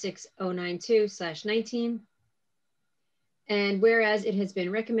 and 56092/19. And whereas it has been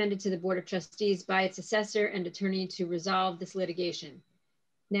recommended to the Board of Trustees by its assessor and attorney to resolve this litigation.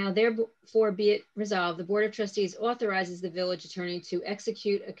 Now therefore be it resolved, the Board of Trustees authorizes the village attorney to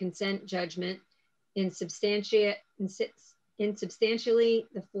execute a consent judgment in substantially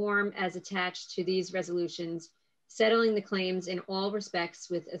the form as attached to these resolutions, settling the claims in all respects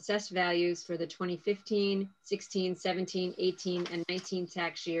with assessed values for the 2015, 16, 17, 18, and 19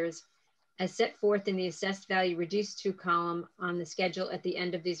 tax years, as set forth in the assessed value reduced to column on the schedule at the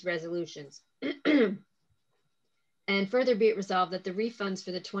end of these resolutions. And further be it resolved that the refunds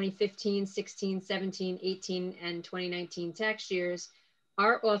for the 2015, 16, 17, 18, and 2019 tax years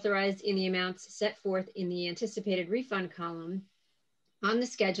are authorized in the amounts set forth in the anticipated refund column on the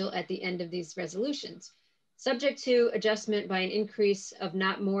schedule at the end of these resolutions, subject to adjustment by an increase of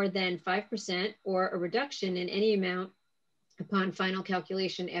not more than 5% or a reduction in any amount upon final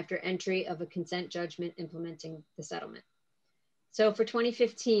calculation after entry of a consent judgment implementing the settlement. So for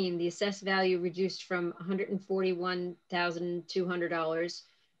 2015, the assessed value reduced from $141,200,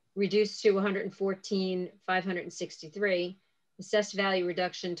 reduced to $114,563, assessed value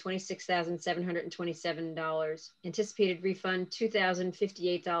reduction $26,727, anticipated refund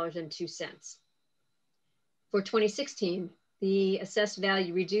 $2,058.02. For 2016, the assessed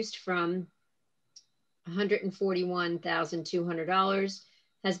value reduced from $141,200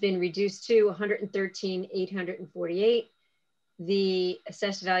 has been reduced to $113,848. The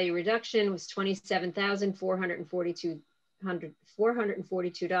assessed value reduction was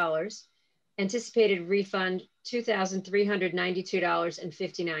 $27,442. Anticipated refund,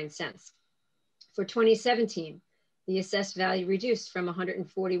 $2,392.59. For 2017, the assessed value reduced from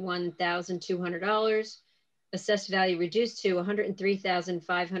 $141,200. Assessed value reduced to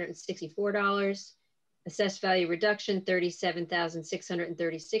 $103,564. Assessed value reduction,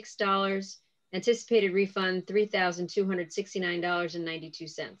 $37,636. Anticipated refund,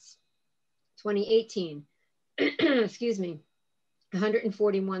 $3,269.92. 2018, excuse me,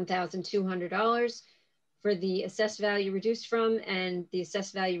 $141,200 for the assessed value reduced from, and the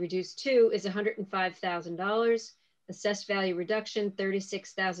assessed value reduced to is $105,000. Assessed value reduction,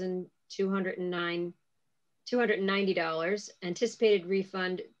 $290. Anticipated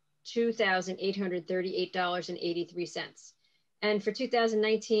refund, $2,838.83. And for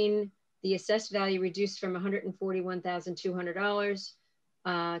 2019, the assessed value reduced from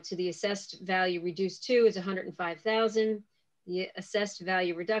 $141,200 to the assessed value reduced to is $105,000. The assessed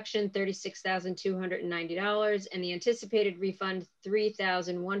value reduction, $36,290, and the anticipated refund,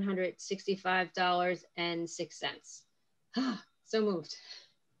 $3,165.06. So moved.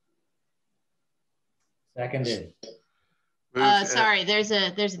 Seconded. Sorry, there's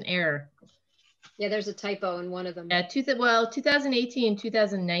an error. Yeah, there's a typo in one of them. Yeah, 2018,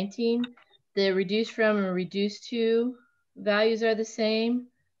 2019, the reduced from and reduced to values are the same.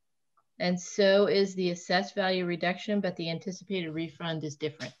 And so is the assessed value reduction, but the anticipated refund is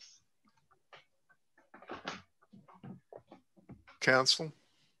different. Counsel?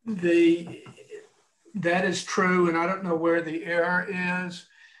 That is true, and I don't know where the error is,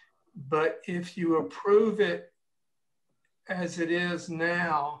 but if you approve it as it is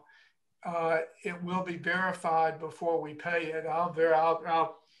now, it will be verified before we pay it.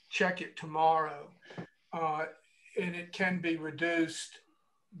 I'll check it tomorrow, and it can be reduced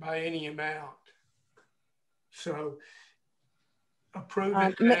by any amount. So approve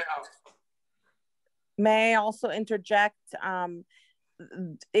it now. May I also interject? The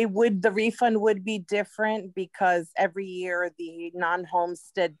refund would be different because every year the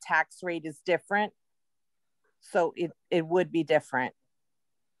non-homestead tax rate is different. So it would be different.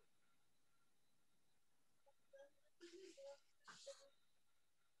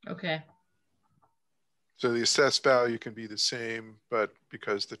 Okay. So the assessed value can be the same, but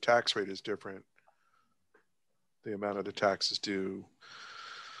because the tax rate is different, the amount of the taxes due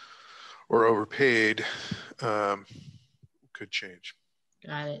or overpaid could change.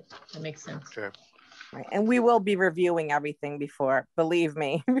 Got it. That makes sense. Okay. Right. And we will be reviewing everything before, believe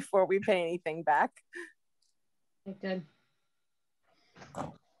me, before we pay anything back. Good.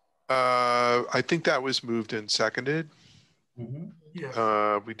 I think that was moved and seconded. Mm-hmm. Yes.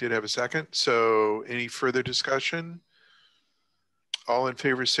 We did have a second. So any further discussion? All in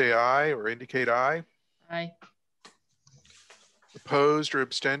favor say aye or indicate aye. Aye. Opposed or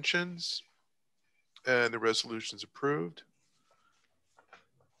abstentions? And the resolution is approved.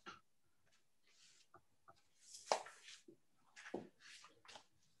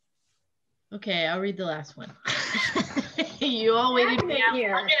 Okay, I'll read the last one. You all waited me out.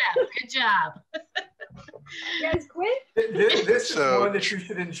 Here. Good job. You guys quit? This is one that you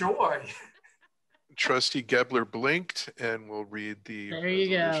should enjoy. Trustee Gebler blinked and we'll read the There you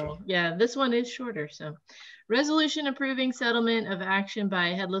go. Yeah, this one is shorter. So resolution approving settlement of action by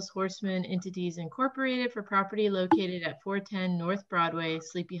Headless Horseman Entities Incorporated for property located at 410 North Broadway,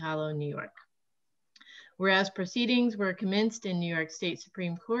 Sleepy Hollow, New York. Whereas proceedings were commenced in New York State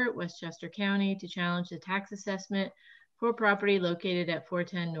Supreme Court, Westchester County, to challenge the tax assessment for property located at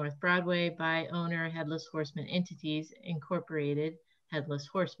 410 North Broadway by owner Headless Horseman Entities Incorporated, Headless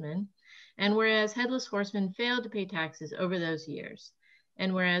Horseman. And whereas Headless Horseman failed to pay taxes over those years.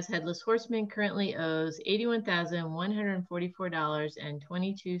 And whereas Headless Horseman currently owes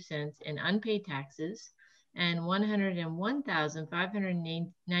 $81,144.22 in unpaid taxes and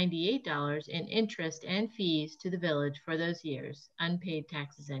 $101,598 in interest and fees to the village for those years, unpaid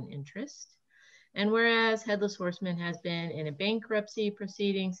taxes and interest. And whereas Headless Horseman has been in a bankruptcy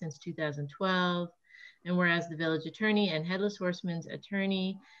proceeding since 2012, and whereas the village attorney and Headless Horseman's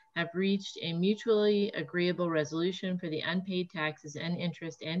attorney have reached a mutually agreeable resolution for the unpaid taxes and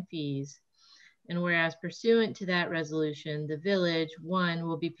interest and fees. And whereas pursuant to that resolution, the village, 1,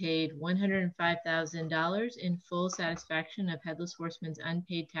 will be paid $105,000 in full satisfaction of Headless Horseman's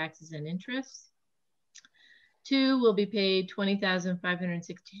unpaid taxes and interest. 2, will be paid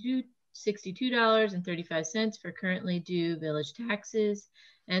 $20,562.35 for currently due village taxes.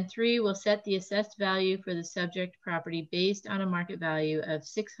 And 3, will set the assessed value for the subject property based on a market value of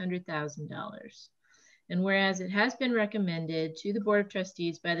 $600,000. And whereas it has been recommended to the Board of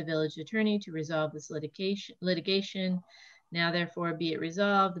Trustees by the village attorney to resolve this litigation, now therefore be it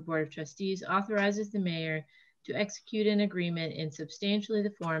resolved, the Board of Trustees authorizes the mayor to execute an agreement in substantially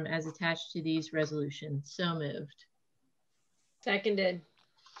the form as attached to these resolutions. So moved. Seconded.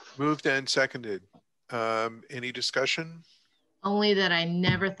 Moved and seconded. Any discussion? Only that I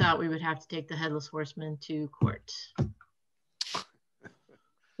never thought we would have to take the Headless Horseman to court.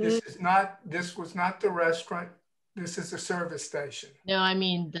 This was not the restaurant. This is a service station. No, I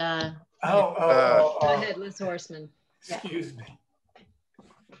mean the the Headless Horseman. Excuse me.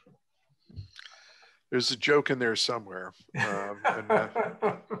 There's a joke in there somewhere. Got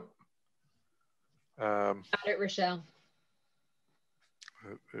it, Rochelle.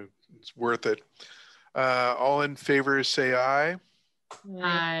 It's worth it. All in favor say aye.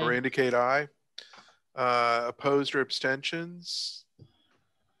 Aye. Or indicate aye. Opposed or abstentions?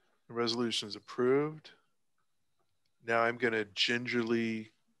 The resolution is approved. Now I'm going to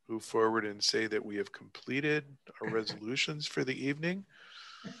gingerly move forward and say that we have completed our resolutions for the evening.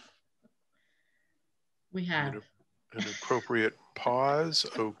 We have an appropriate pause.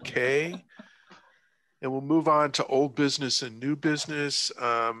 Okay. And we'll move on to old business and new business.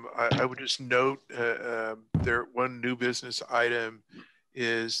 I would just note one new business item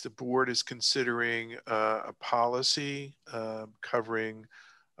is the board is considering a policy covering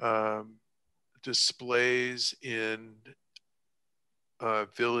displays in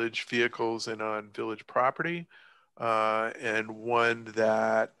village vehicles and on village property, and one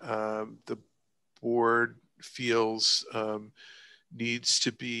that the board feels needs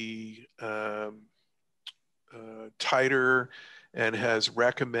to be tighter and has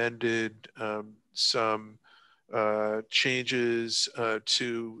recommended some changes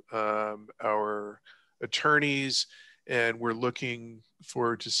to our attorneys, and we're looking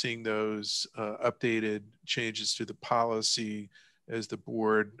forward to seeing those updated changes to the policy as the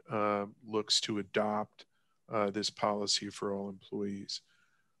board looks to adopt this policy for all employees.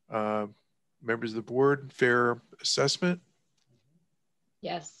 Members of the board, fair assessment?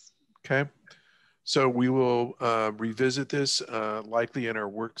 Yes. Okay. So we will revisit this likely in our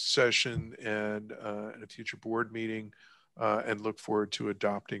work session and in a future board meeting, and look forward to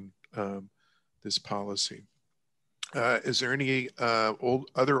adopting this policy. Is there any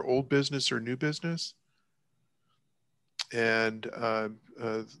other old business or new business? And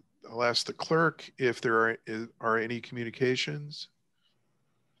I'll ask the clerk if there are any communications.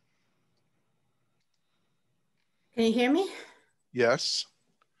 Can you hear me? Yes.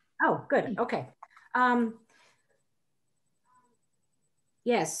 Oh, good. Okay.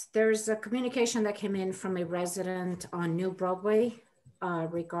 Yes, there's a communication that came in from a resident on New Broadway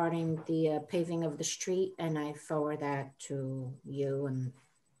regarding the paving of the street, and I forward that to you and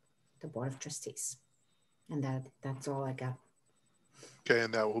the Board of Trustees. And that's all I got. Okay,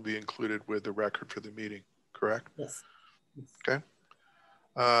 and that will be included with the record for the meeting, correct? Yes. Okay.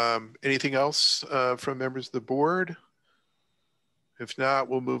 Anything else from members of the board? If not,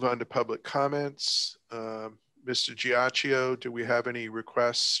 we'll move on to public comments. Mr. Giacchio, do we have any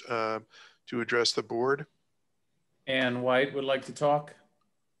requests to address the board? Ann White would like to talk.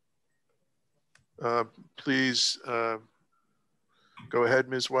 Please go ahead,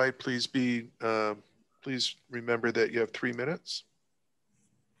 Ms. White. Please remember that you have 3 minutes.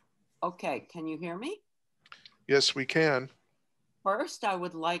 Okay, can you hear me? Yes, we can. First, I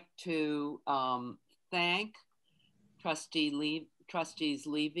would like to thank Trustees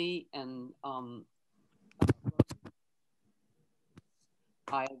Levy and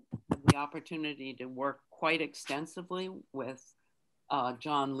I had the opportunity to work quite extensively with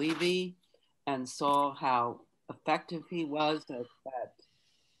John Levy and saw how effective he was at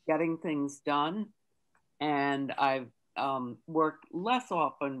getting things done. And I've worked less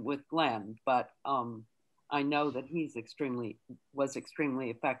often with Glenn, but I know that was extremely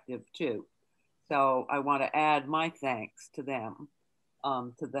effective too. So I want to add my thanks to them,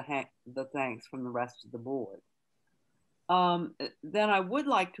 to the thanks from the rest of the board. Then I would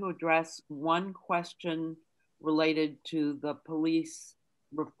like to address one question related to the police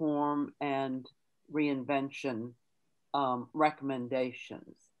reform and reinvention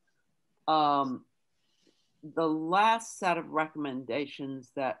recommendations. The last set of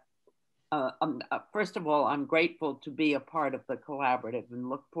recommendations that, first of all, I'm grateful to be a part of the collaborative and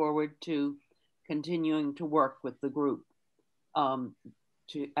look forward to continuing to work with the group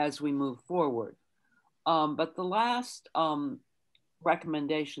as we move forward. But the last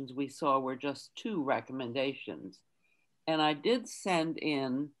recommendations we saw were just 2 recommendations. And I did send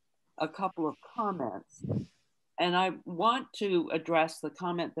in a couple of comments. And I want to address the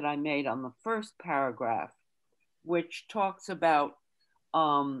comment that I made on the first paragraph, which talks about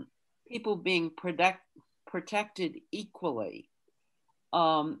people being protected equally.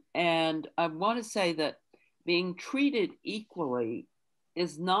 And I want to say that being treated equally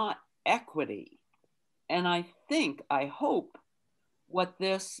is not equity. And I hope what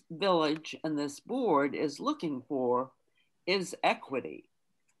this village and this board is looking for is equity.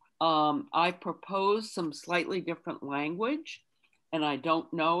 I proposed some slightly different language, and I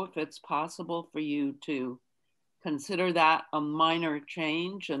don't know if it's possible for you to consider that a minor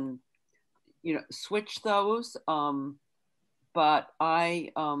change and, you know, switch those. But I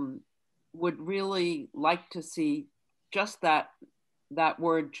would really like to see just that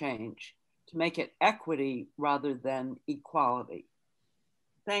word change to make it equity rather than equality.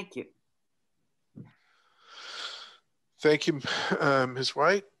 Thank you. Thank you, Ms.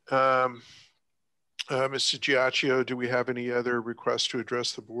 White. Mr. Giacchio, do we have any other requests to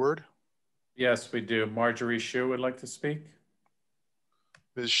address the board? Yes, we do. Marjorie Shu would like to speak.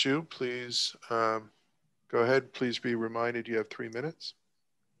 Ms. Shu, please go ahead. Please be reminded you have 3 minutes.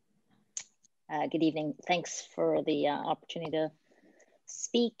 Good evening. Thanks for the opportunity to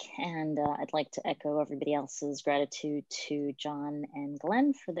speak, and I'd like to echo everybody else's gratitude to John and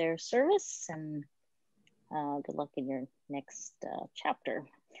Glenn for their service, and good luck in your next chapter.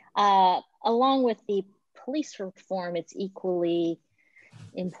 Along with the police reform, it's equally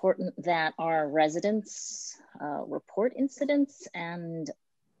important that our residents report incidents, and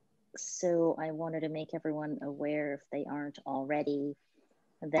so I wanted to make everyone aware, if they aren't already,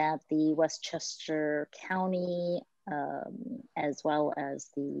 that the Westchester County as well as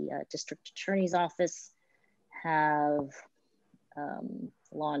the District Attorney's Office have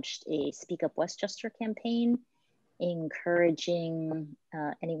launched a Speak Up Westchester campaign, encouraging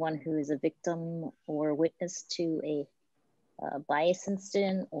anyone who is a victim or witness to a bias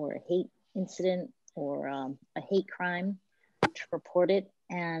incident or a hate incident or a hate crime to report it.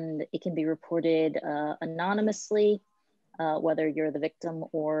 And it can be reported anonymously, whether you're the victim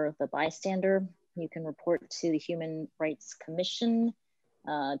or the bystander. You can report to the Human Rights Commission,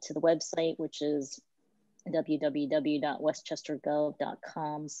 to the website, which is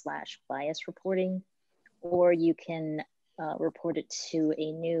www.westchestergov.com/bias reporting, or you can report it to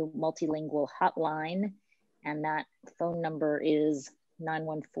a new multilingual hotline, and that phone number is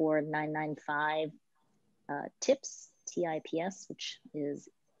 914-995 TIPS, TIPS, which is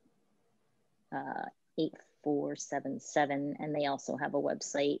 8477, and they also have a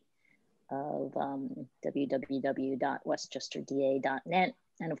website of www.westchesterda.net.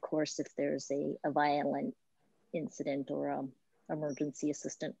 And of course, if there's a violent incident or emergency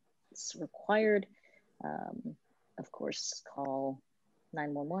assistance required, of course, call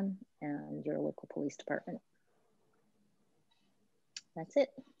 911 and your local police department. That's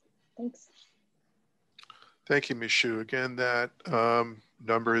it. Thanks. Thank you, Ms. Shu. Again, that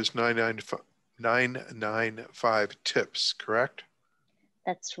number is 995 TIPS, correct?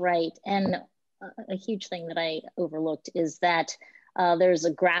 That's right. And a huge thing that I overlooked is that there's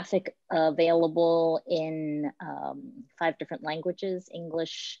a graphic available in 5 different languages: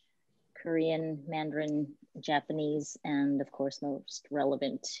 English, Korean, Mandarin, Japanese, and of course, most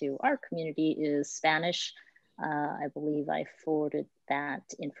relevant to our community is Spanish. I believe I forwarded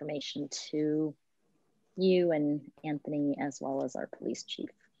that information to you and Anthony, as well as our police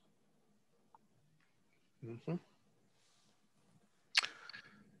chief. Mm-hmm.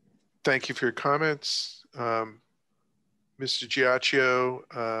 Thank you for your comments. Mr. Giacchio,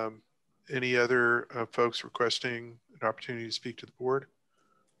 any other folks requesting an opportunity to speak to the board?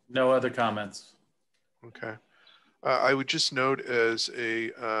 No other comments. Okay. I would just note as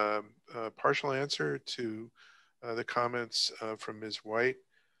a partial answer to the comments from Ms. White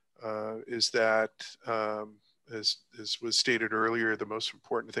is that, as was stated earlier, the most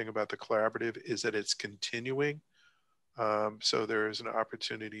important thing about the collaborative is that it's continuing. So there is an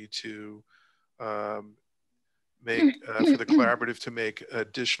opportunity to make, for the collaborative to make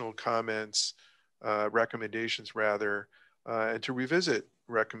additional comments, recommendations rather, and to revisit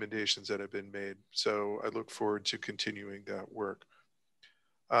recommendations that have been made. So I look forward to continuing that work.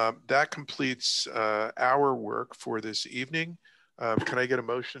 That completes our work for this evening. Can I get a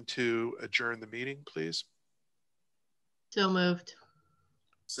motion to adjourn the meeting, please? So moved.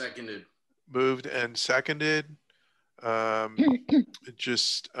 Seconded. Moved and seconded.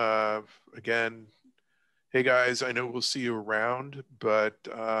 Just again, hey guys, I know we'll see you around, but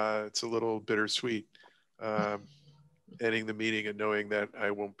it's a little bittersweet ending the meeting and knowing that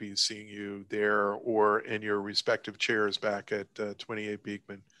I won't be seeing you there or in your respective chairs back at 28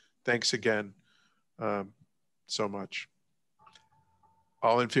 Beekman. Thanks again. so much.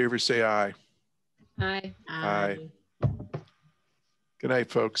 All in favor, say aye. Aye. Aye. Good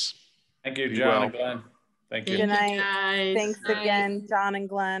night, folks. Thank you, Be John well. and Glenn. Thank you. Good night. Guys. Thanks again, John and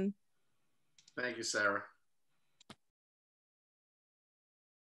Glenn. Thank you, Sarah.